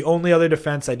the only other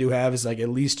defense I do have is like at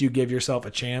least you give yourself a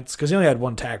chance because he only had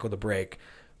 1 tackle to break.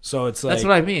 So it's like... That's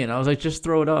what I mean. I was like, just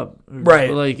throw it up.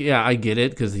 Right. Like, yeah, I get it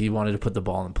because he wanted to put the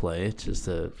ball in play. It's just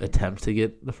an attempt to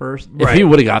get the first. Right. If he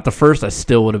would have got the first, I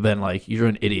still would have been like, you're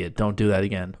an idiot. Don't do that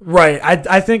again. Right.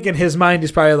 I think in his mind,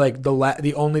 he's probably like,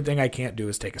 the only thing I can't do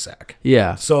is take a sack.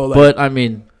 Yeah. So, like, but, I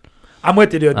mean... I'm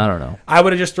with you, dude. I don't know. I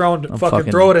would have just throw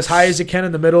it as high as you can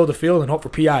in the middle of the field and hope for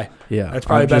PI. Yeah. That's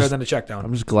probably better than a check down.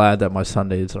 I'm just glad that my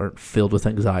Sundays aren't filled with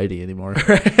anxiety anymore.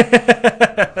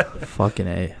 Fucking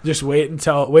A. Just wait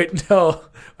until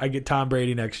I get Tom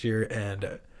Brady next year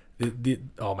and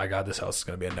oh my God, this house is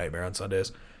going to be a nightmare on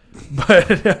Sundays.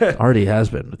 But already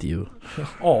has been with you.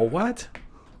 Oh, what?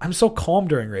 I'm so calm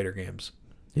during Raider games.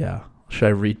 Yeah.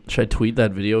 Should I tweet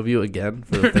that video of you again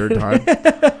for the third time?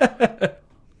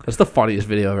 That's the funniest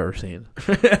video I've ever seen.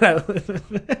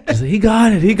 He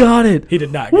got it. He got it. He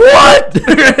did not get what?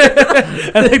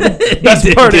 it. I think the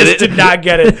best part is did not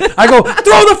get it. I go,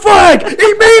 throw the flag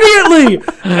immediately.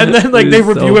 And then they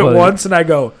review it once, and I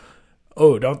go,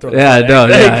 oh, don't throw the flag.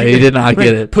 Yeah, he did not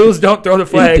get it. Please don't throw the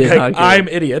flag. I'm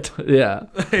idiot. Yeah.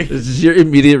 Your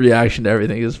immediate reaction to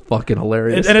everything is fucking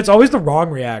hilarious. And it's always the wrong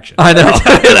reaction. I know.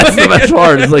 That's the best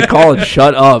part. It's like, Colin,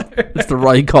 shut up. It's the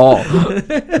right call.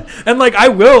 And I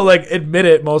will admit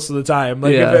it most of the time.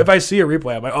 If I see a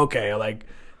replay, I'm like, okay,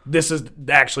 this is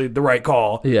actually the right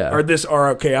call. Yeah. Or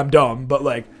okay, I'm dumb. But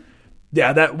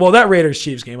that Raiders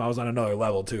Chiefs game, I was on another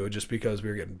level too, just because we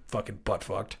were getting fucking butt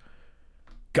fucked.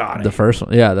 God, the first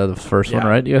one. Yeah, the first one,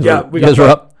 right? You guys were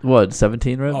up, what,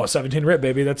 17 rip? Oh, 17 rip,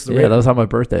 baby. That's the Raider. Yeah, that was on my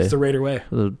birthday. It's the Raider way.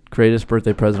 The greatest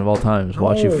birthday present of all time is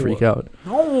watch you freak out.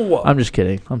 No. I'm just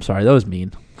kidding. I'm sorry. That was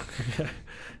mean.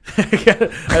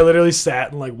 I literally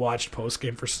sat and watched post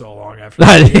game for so long after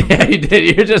that. Yeah, you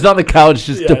did. You're just on the couch,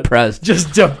 just depressed.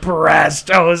 Just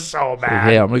depressed. I was so mad.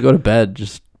 Hey, I'm going to go to bed.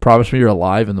 Just promise me you're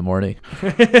alive in the morning.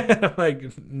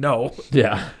 I'm no.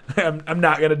 Yeah. I'm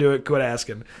not going to do it. Quit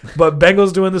asking. But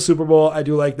Bengals doing the Super Bowl. I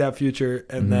do like that future.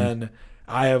 And then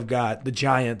I have got the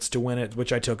Giants to win it,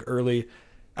 which I took early.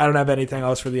 I don't have anything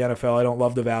else for the NFL. I don't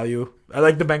love the value. I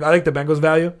like the Bengals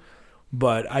value,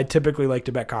 but I typically like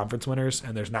to bet conference winners,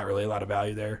 and there's not really a lot of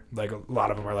value there. A lot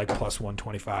of them are plus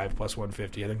 125, plus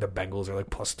 150. I think the Bengals are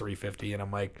plus 350, and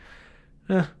I'm like,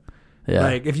 eh. Yeah.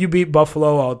 If you beat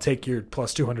Buffalo, I'll take your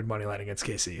plus 200 money line against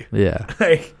KC. Yeah.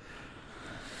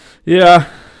 Yeah.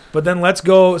 But then let's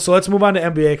go. So let's move on to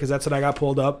NBA because that's what I got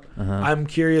pulled up. I'm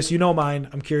curious. You know mine.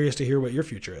 I'm curious to hear what your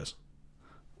future is.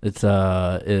 It's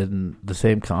in the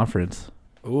same conference.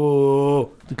 Ooh.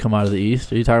 To come out of the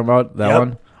East. Are you talking about that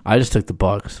one? I just took the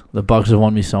Bucks. The Bucks have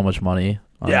won me so much money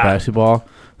on basketball.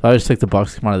 So I just took the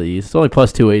Bucks to come out of the East. It's only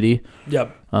plus 280.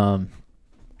 Yep.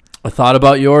 I thought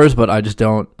about yours, but I just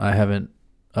don't. I haven't.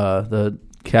 The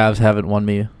Cavs haven't won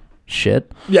me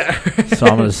shit. Yeah. So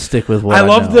I'm gonna stick with what I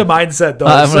love the mindset though.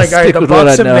 It's all right, the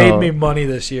Bucks have made me money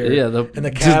this year. Yeah, and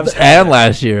the Cavs and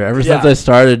last year. Ever since I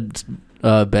started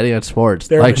betting on sports,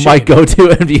 they're my go-to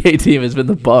NBA team has been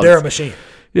the Bucks. They're a machine.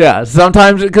 Yeah,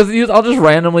 sometimes because I'll just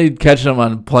randomly catch them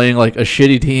on playing a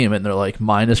shitty team, and they're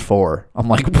 -4. I'm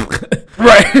like,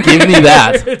 right, give me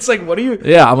that. It's what are you?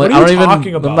 Yeah, I'm like, what are you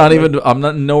talking about? I'm not even. I'm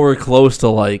not nowhere close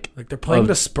to they're playing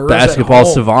the Spurs basketball at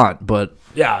home. savant, but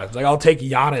yeah, I'll take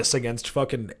Giannis against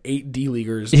fucking 8 D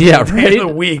leaguers. Yeah, right. In a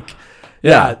week.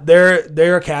 Yeah,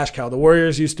 they're a cash cow. The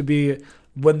Warriors used to be.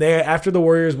 After the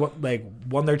Warriors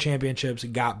won their championships,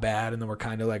 it got bad, and then we're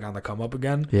kind of on the come up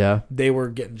again. Yeah, they were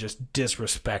getting just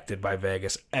disrespected by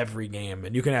Vegas every game.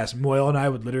 And you can ask Moyle and I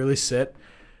would literally sit,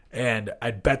 and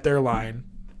I'd bet their line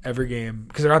every game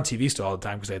because they're on TV still all the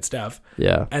time because they had Steph.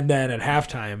 Yeah, and then at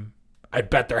halftime, I'd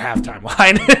bet their halftime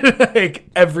line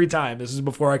every time. This is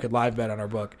before I could live bet on our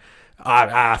book.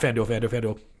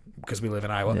 FanDuel, because we live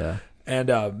in Iowa. Yeah.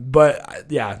 And but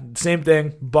yeah, same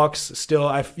thing. Bucks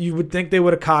still. You would think they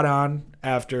would have caught on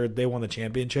after they won the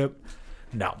championship.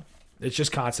 No, it's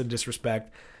just constant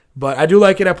disrespect. But I do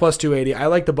like it at plus 280. I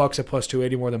like the Bucks at plus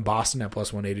 280 more than Boston at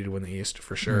plus 180 to win the East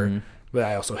for sure. Mm-hmm. But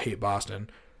I also hate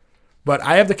Boston. But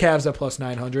I have the Cavs at plus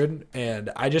 900, and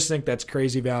I just think that's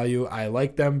crazy value. I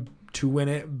like them to win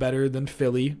it better than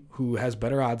Philly, who has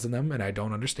better odds than them, and I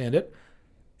don't understand it.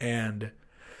 And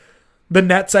the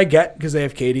Nets I get because they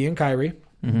have KD and Kyrie.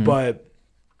 Mm-hmm. But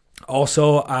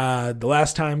also, the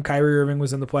last time Kyrie Irving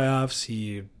was in the playoffs,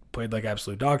 he played like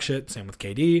absolute dog shit. Same with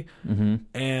KD. Mm-hmm.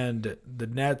 And the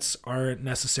Nets aren't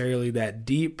necessarily that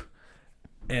deep.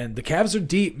 And the Cavs are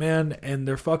deep, man. And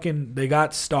they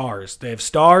got stars. They have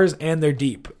stars and they're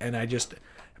deep. And I just,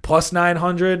 plus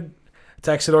 900,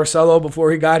 texted Orsello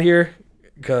before he got here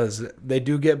because they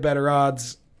do get better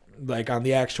odds on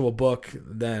the actual book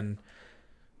than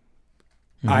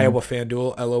Iowa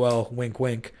FanDuel, LOL, wink,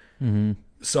 wink. Mm-hmm.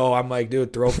 So I'm like,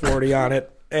 dude, throw 40 on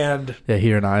it. And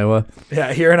here in Iowa.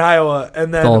 Yeah, here in Iowa.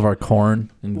 And then all of our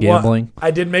corn and gambling.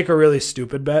 I did make a really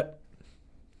stupid bet.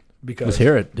 Because let's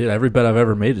hear it. Dude, every bet I've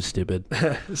ever made is stupid.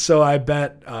 So I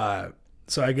bet I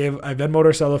Venmo'd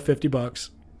Orsello $50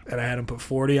 and I had him put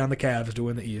 40 on the Cavs to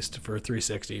win the East for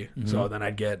 360. Mm-hmm. So then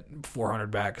I'd get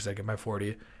 400 back because I get my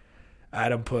 40. I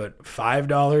had him put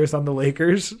 $5 on the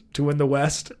Lakers to win the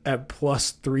West at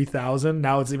plus 3,000.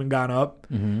 Now it's even gone up.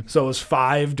 Mm-hmm. So it was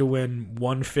 5 to win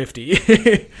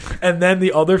 150. And then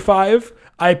the other 5,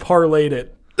 I parlayed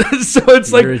it So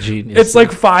it's You're a genius. it's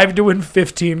like 5 to win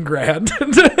 15 grand.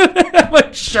 I'm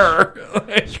like, sure.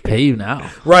 Like, Pay you now.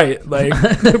 right. Like,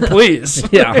 please.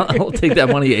 Yeah, I'll take that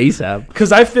money ASAP.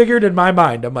 Because I figured in my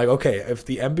mind, I'm like, okay, if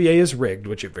the NBA is rigged,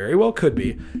 which it very well could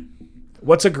be,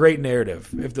 what's a great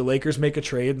narrative? If the Lakers make a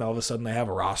trade and all of a sudden they have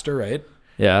a roster, right?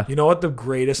 Yeah. You know what the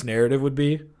greatest narrative would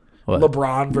be? What?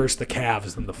 LeBron versus the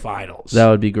Cavs in the finals. That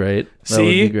would be great. That would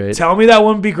See? be great. Tell me that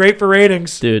wouldn't be great for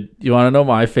ratings. Dude, you want to know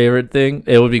my favorite thing?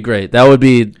 It would be great. That would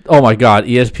be, oh my God,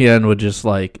 ESPN would just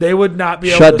like They would not be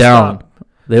able shut to down. stop.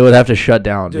 They would have to shut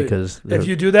down Dude, because if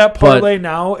you do that parlay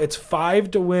now, it's 5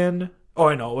 to win. Oh,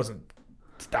 I know. It wasn't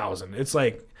 1,000. It's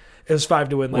like, it was 5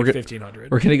 to win like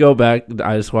 1,500. we're going to go back.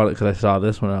 I just wanted, because I saw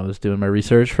this when I was doing my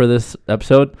research for this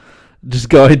episode, just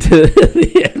going to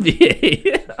the NBA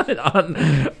on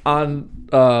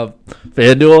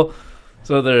FanDuel.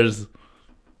 So there's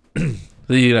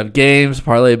so you can have games,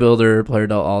 parlay builder, player,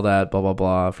 all that, blah blah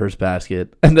blah, first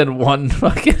basket, and then one of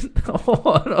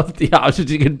the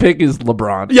options you can pick is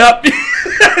LeBron. Yep.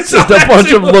 It's just a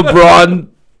bunch of LeBron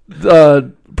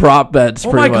prop bets.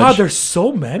 Oh my pretty God, much. there's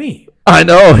so many. I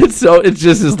know it's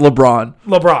just is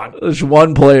LeBron. There's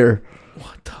one player.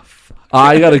 What the fuck?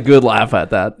 I got a good laugh at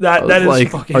that. That is like,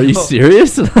 fucking are you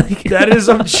serious? Like, That is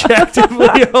objectively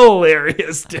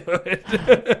hilarious, dude.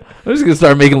 I'm just gonna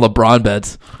start making LeBron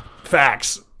bets.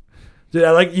 Facts. Dude,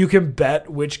 I like you can bet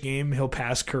which game he'll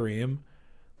pass Kareem.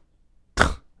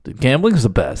 Dude, gambling is the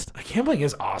best. Gambling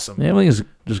is awesome. Gambling is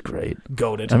just great.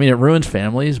 Goated. I mean, it ruins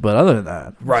families, but other than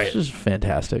that, Right. it's just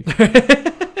fantastic.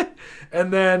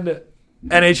 And then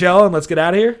NHL, and let's get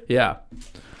out of here. Yeah.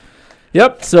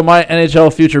 Yep. So my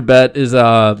NHL future bet is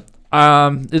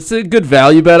it's a good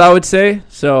value bet, I would say.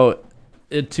 So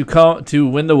to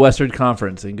win the Western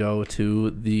Conference and go to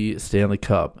the Stanley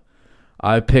Cup,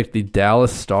 I picked the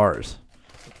Dallas Stars.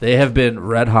 They have been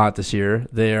red hot this year.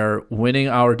 They are winning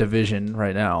our division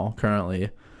right now,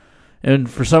 currently. And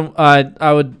for some, I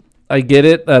get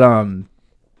it that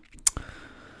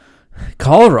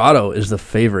Colorado is the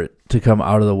favorite to come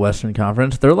out of the Western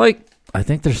Conference. They're like, I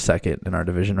think they're second in our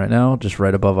division right now, just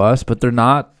right above us, but they're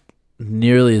not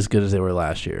nearly as good as they were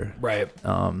last year. Right.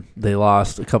 They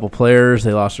lost a couple players.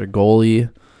 They lost their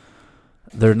goalie.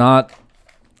 They're not.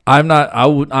 I'm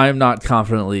not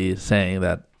confidently saying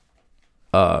that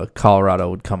Colorado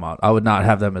would come out. I would not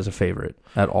have them as a favorite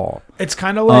at all. It's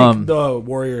kind of like the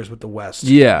Warriors with the West.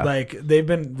 Yeah. Like the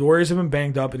Warriors have been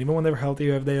banged up, and even when they were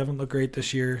healthy, they haven't looked great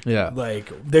this year. Yeah.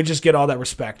 Like they just get all that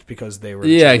respect because they were.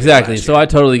 Yeah, exactly. last So year. I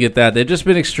totally get that. They've just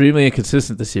been extremely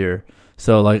inconsistent this year.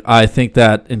 So like I think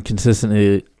that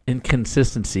inconsistency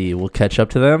will catch up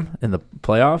to them in the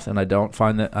playoffs, and I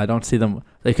don't see them.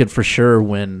 They could for sure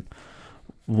win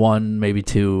one, maybe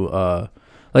two.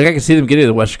 Like I can see them getting to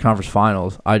the Western Conference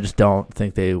Finals. I just don't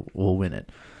think they will win it.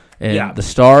 And the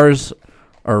Stars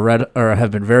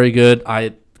have been very good.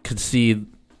 I could see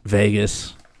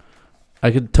Vegas. I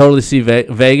could totally see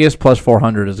Vegas plus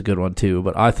 400 is a good one too.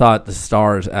 But I thought the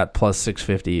Stars at plus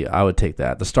 650, I would take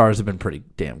that. The Stars have been pretty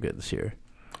damn good this year.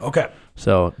 Okay.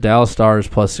 So Dallas Stars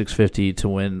plus 650 to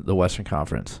win the Western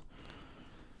Conference.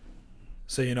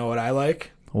 So you know what I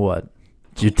like? What?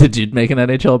 Did you make an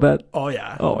NHL bet? Oh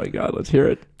yeah. Oh my God, let's hear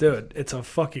it. Dude, it's a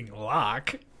fucking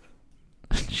lock.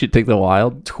 Should take the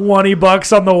Wild.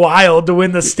 $20 on the Wild to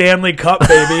win the Stanley Cup,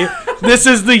 baby. This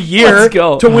is the year Let's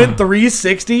go. to win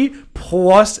 360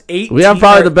 plus 18. We have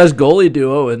probably the best goalie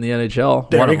duo in the NHL.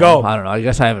 There One we of go. them. I don't know. I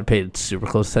guess I haven't paid super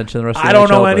close attention to the rest of the I don't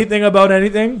NHL, know but anything about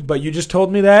anything, but you just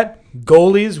told me that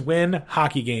goalies win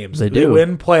hockey games. They do.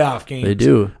 win playoff games. They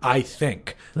do. I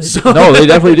think. No, they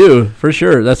definitely do, for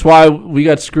sure. That's why we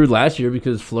got screwed last year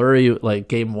because Fleury, like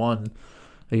game one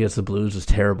against the Blues, was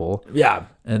terrible. Yeah.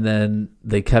 And then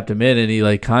they kept him in, and he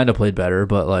like kind of played better,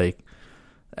 but like,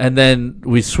 and then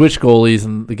we switched goalies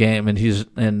in the game, and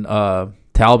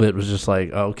Talbot was just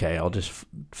like, okay, I'll just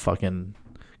fucking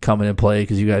come in and play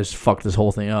because you guys fucked this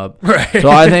whole thing up. Right. So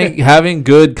I think having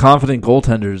good, confident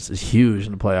goaltenders is huge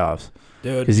in the playoffs,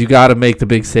 Dude. because you got to make the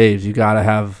big saves. You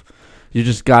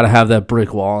just got to have that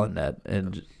brick wall in net,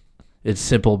 and it's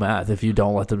simple math. If you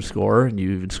don't let them score and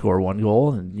you even score one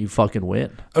goal, and you fucking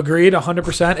win. Agreed,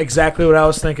 100%. Exactly what I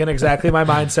was thinking. Exactly my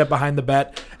mindset behind the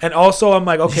bet. And also, I'm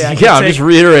like, okay, I'm just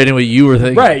reiterating what you were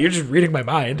thinking. Right, you're just reading my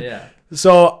mind. Yeah.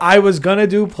 So I was going to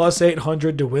do plus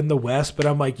 800 to win the West, but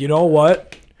I'm like, you know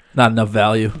what? Not enough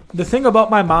value. The thing about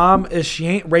my mom is she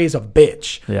ain't raised a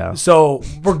bitch. Yeah. So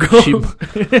we're going.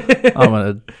 I'm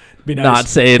gonna Be nice. not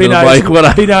say it Be to the nice. mic. What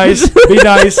I Be nice. Be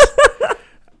nice.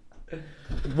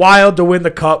 Wild to win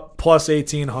the cup plus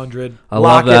 1,800. I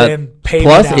Lock love that. it in. Pay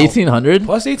Plus me now. 1,800.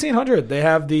 Plus 1,800. They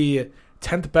have the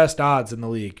 10th best odds in the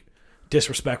league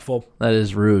Disrespectful. That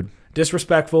is rude.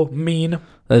 Disrespectful. Mean.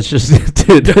 That's just,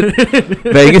 dude.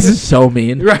 Vegas is so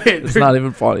mean. Right. It's not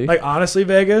even funny. Like, honestly,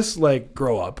 Vegas, like,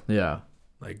 grow up. Yeah.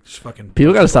 Like, just fucking.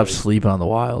 People got to stop sleeping on the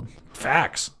Wild.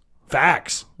 Facts.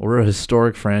 We're a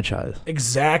historic franchise.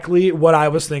 Exactly what I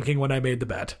was thinking when I made the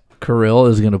bet. Kirill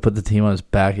is going to put the team on his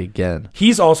back again.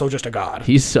 He's also just a god.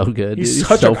 He's so good. He's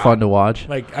such so a god. fun to watch.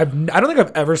 Like, I don't think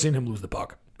I've ever seen him lose the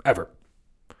puck. Ever.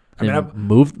 I mean,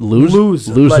 lose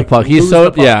like, the puck. He's lose so,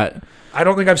 the puck. yeah. I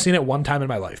don't think I've seen it one time in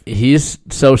my life. He's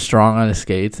so strong on his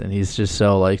skates, and he's just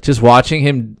so, like, just watching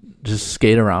him just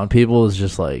skate around people is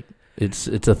just, like, it's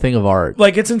a thing of art.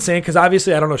 Like, it's insane because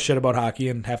obviously I don't know shit about hockey,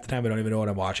 and half the time I don't even know what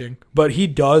I'm watching. But he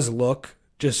does look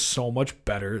just so much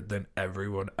better than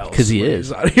everyone else. Because he is.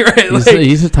 Right?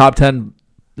 He's a top 10.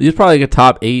 He's probably like a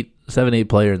top 7-8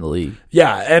 player in the league.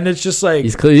 Yeah, and it's just like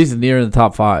he's near the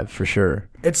top 5 for sure.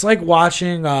 It's like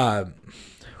watching.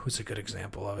 Who's a good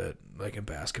example of it? Like in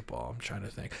basketball, I'm trying to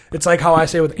think. It's like how I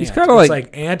say with Ant. He's kind of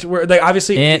like Ant. Where like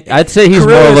obviously, I'd say he's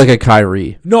more of like a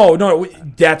Kyrie. No,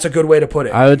 that's a good way to put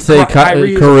it. I would say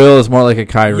Kirill is more like a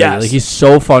Kyrie. Yes. Like he's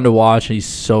so fun to watch and he's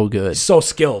so good, so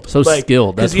skilled,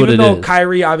 skilled. That's what it is. Even though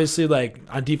Kyrie obviously like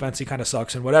on defense he kind of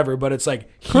sucks and whatever, but it's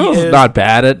like Kirill's not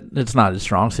bad at. It's not his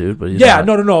strong suit, but he's no.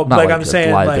 Not like I'm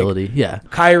saying, liability. Like, yeah,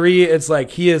 Kyrie, it's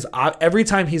like he is every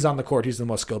time he's on the court, he's the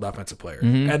most skilled offensive player.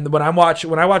 Mm-hmm. And when I watch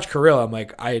Kirill, I'm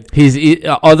like like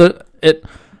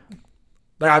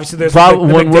obviously there's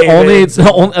when we're only I was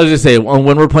gonna say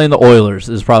when we're playing the Oilers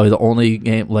is probably the only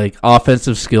game like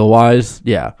offensive skill wise,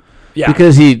 yeah,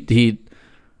 because he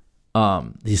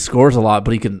scores a lot,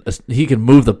 but he can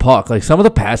move the puck. Like some of the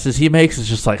passes he makes is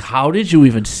just like, how did you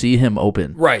even see him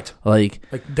open? Right, like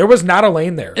there was not a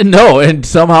lane there. No, and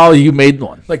somehow you made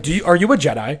one. Like, are you a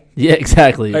Jedi? Yeah,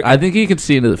 exactly. Like, I think he can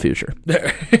see into the future.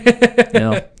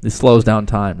 He slows down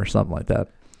time or something like that.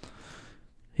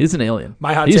 He's an alien.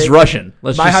 He's Russian.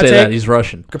 Let's just say that he's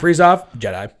Russian. Kaprizov,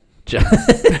 Jedi.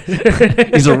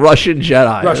 He's a Russian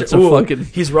Jedi. Russian.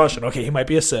 He's Russian. Okay, he might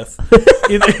be a Sith.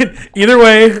 Either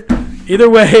way,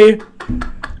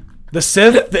 the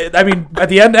Sith. I mean, at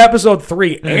the end of episode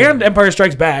 3 and Empire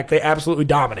Strikes Back, they absolutely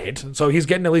dominate. So he's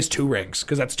getting at least 2 rings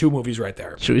because that's 2 movies right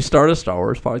there. Should we start a Star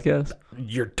Wars podcast?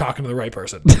 You're talking to the right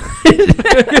person.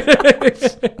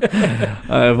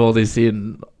 I've only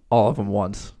seen all of them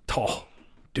once. Oh.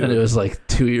 Dude. And it was like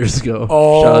 2 years ago.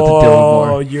 Oh, shout out to Dylan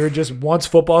Moore. You're just once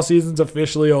football season's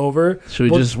officially over. Should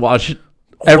we just watch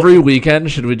every weekend?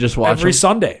 Should we just watch every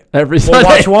Sunday? Every Sunday. We'll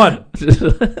watch one.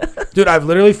 Dude, I've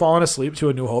literally fallen asleep to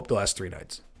A New Hope the last 3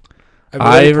 nights. The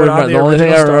only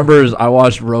thing I remember is I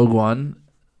watched Rogue One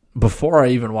before I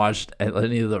even watched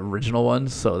any of the original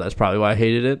ones, so that's probably why I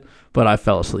hated it. But I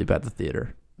fell asleep at the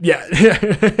theater. Yeah,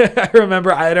 I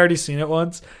remember I had already seen it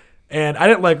once. And I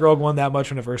didn't like Rogue One that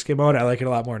much when it first came out. I like it a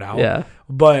lot more now. Yeah.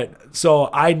 But so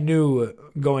I knew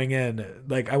going in,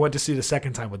 like I went to see the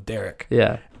second time with Derek.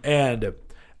 Yeah. And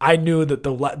I knew that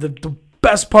the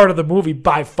best part of the movie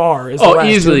by far is the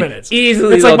last 2 minutes.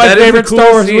 Easily. It's like my favorite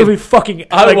Star Wars movie fucking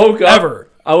ever.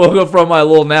 I woke up from my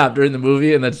little nap during the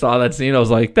movie and then saw that scene. I was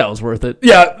like, that was worth it.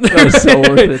 Yeah. That was so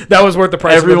worth it. That was worth the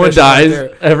price. Everyone dies.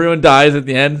 Everyone dies at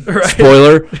the end. Right.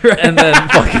 Spoiler. Right. And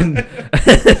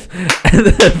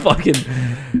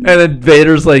then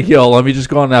Vader's like, yo, let me just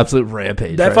go on an absolute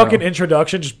rampage. That fucking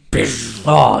introduction just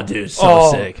oh, dude, so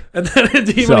sick. And then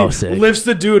he lifts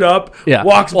the dude up,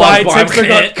 walks by, takes the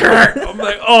gun. I'm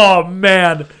like, oh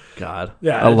man. God.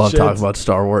 Yeah, I love talking about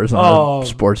Star Wars on a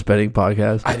sports betting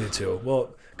podcast. I do too.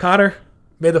 Well, Connor,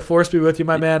 may the force be with you,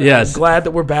 my man. Yes. I'm glad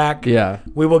that we're back. Yeah.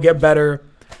 We will get better.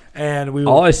 And we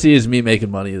will. All I see is me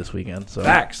making money this weekend. So.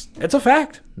 Facts. It's a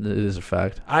fact. It is a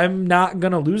fact. I'm not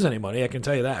going to lose any money. I can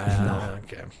tell you that. No.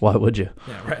 Okay. Why would you?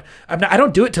 Yeah, right. I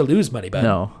don't do it to lose money, but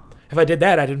no. If I did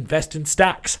that, I'd invest in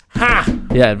stocks. Ha!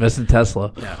 Yeah, invest in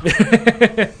Tesla.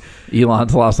 Yeah.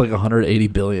 Elon's lost like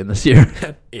 $180 billion this year.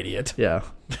 Idiot. Yeah.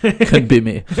 Couldn't be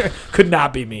me. Could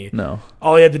not be me. No.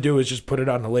 All he had to do was just put it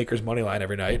on the Lakers money line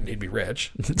every night and he'd be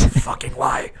rich. It's a fucking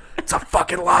lie. It's a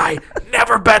fucking lie.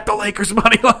 Never bet the Lakers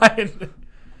money line.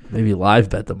 Maybe live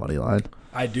bet the money line.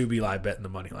 I do be live betting the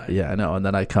money line. Yeah, I know. And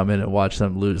then I come in and watch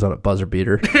them lose on a buzzer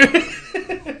beater.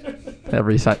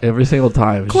 Every single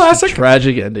time. It's Classic. Just a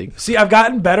tragic ending. See, I've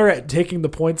gotten better at taking the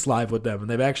points live with them, and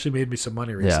they've actually made me some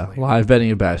money recently. Yeah, live betting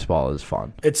in basketball is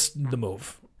fun. It's the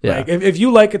move. Yeah. Like, if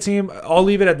you like a team, I'll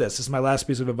leave it at this. This is my last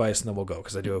piece of advice, and then we'll go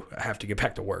because I have to get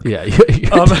back to work. Yeah.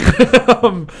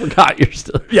 Forgot you're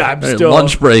still. Yeah, I'm on still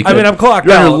lunch break. I mean, I'm clocked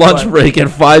You're out. on your lunch break at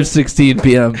 5:16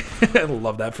 p.m. I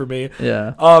love that for me.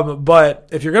 Yeah. But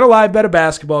if you're gonna live bet a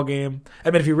basketball game,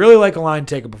 I mean, if you really like a line,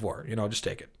 take it before. Just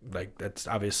take it. Like, that's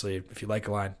obviously, if you like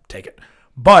a line, take it.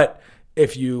 But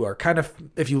if you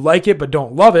like it but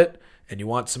don't love it, and you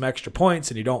want some extra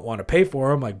points and you don't want to pay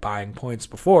for them, like buying points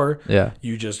before,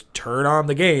 you just turn on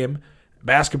the game.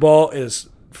 Basketball is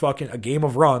fucking a game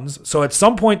of runs. So at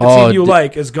some point, the team you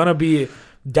like is going to be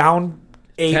down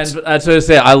 8. That's what I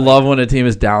say. I love when a team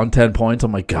is down 10 points.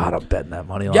 I'm like, God, I'm betting that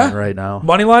money line right now.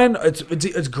 Money line,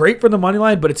 it's great for the money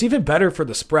line, but it's even better for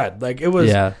the spread. Like, it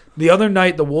was the other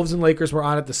night, the Wolves and Lakers were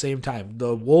on at the same time.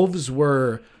 The Wolves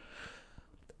were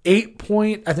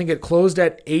 8-point. I think it closed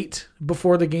at 8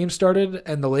 before the game started,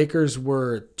 and the Lakers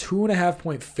were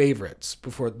 2.5-point favorites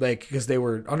because they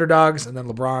were underdogs, and then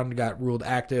LeBron got ruled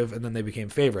active, and then they became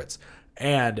favorites.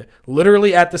 And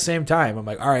literally at the same time, I'm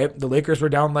like, all right, the Lakers were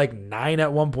down like 9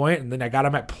 at one point, and then I got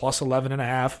them at plus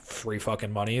 11.5, free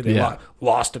fucking money. They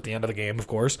lost at the end of the game, of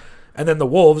course. And then the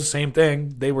Wolves, same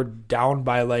thing. They were down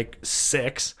by like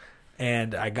 6,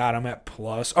 and I got them at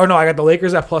I got the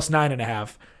Lakers at plus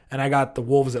 9.5. And I got the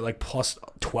Wolves at like plus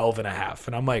 12.5.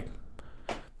 And I'm like,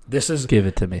 give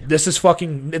it to me. This is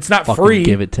fucking, it's not fucking free.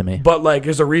 Give it to me. But like,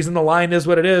 there's a reason the line is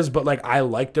what it is. But like, I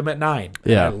liked them at 9.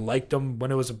 Yeah. I liked them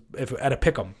when it was at a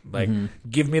pick 'em. Like,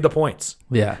 give me the points.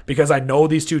 Yeah. Because I know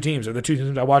these two teams are the two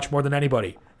teams I watch more than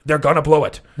anybody. They're going to blow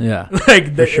it. Yeah.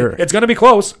 For sure. It's going to be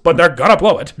close, but they're going to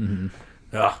blow it.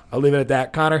 Mm-hmm. I'll leave it at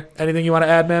that. Connor, anything you want to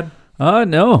add, man?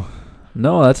 No,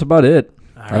 that's about it.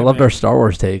 I loved our Star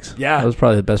Wars takes. Yeah. That was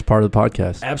probably the best part of the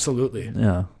podcast. Absolutely.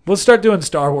 Yeah. We'll start doing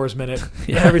Star Wars Minute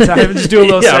every time and just do a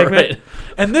little segment. Right.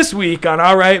 And this week on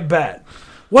All Right Bet,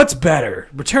 what's better,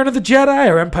 Return of the Jedi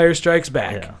or Empire Strikes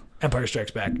Back? Yeah. Empire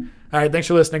Strikes Back. All right, thanks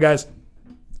for listening, guys.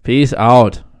 Peace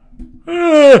out.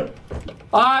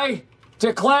 I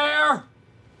declare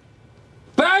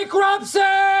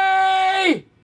bankruptcy!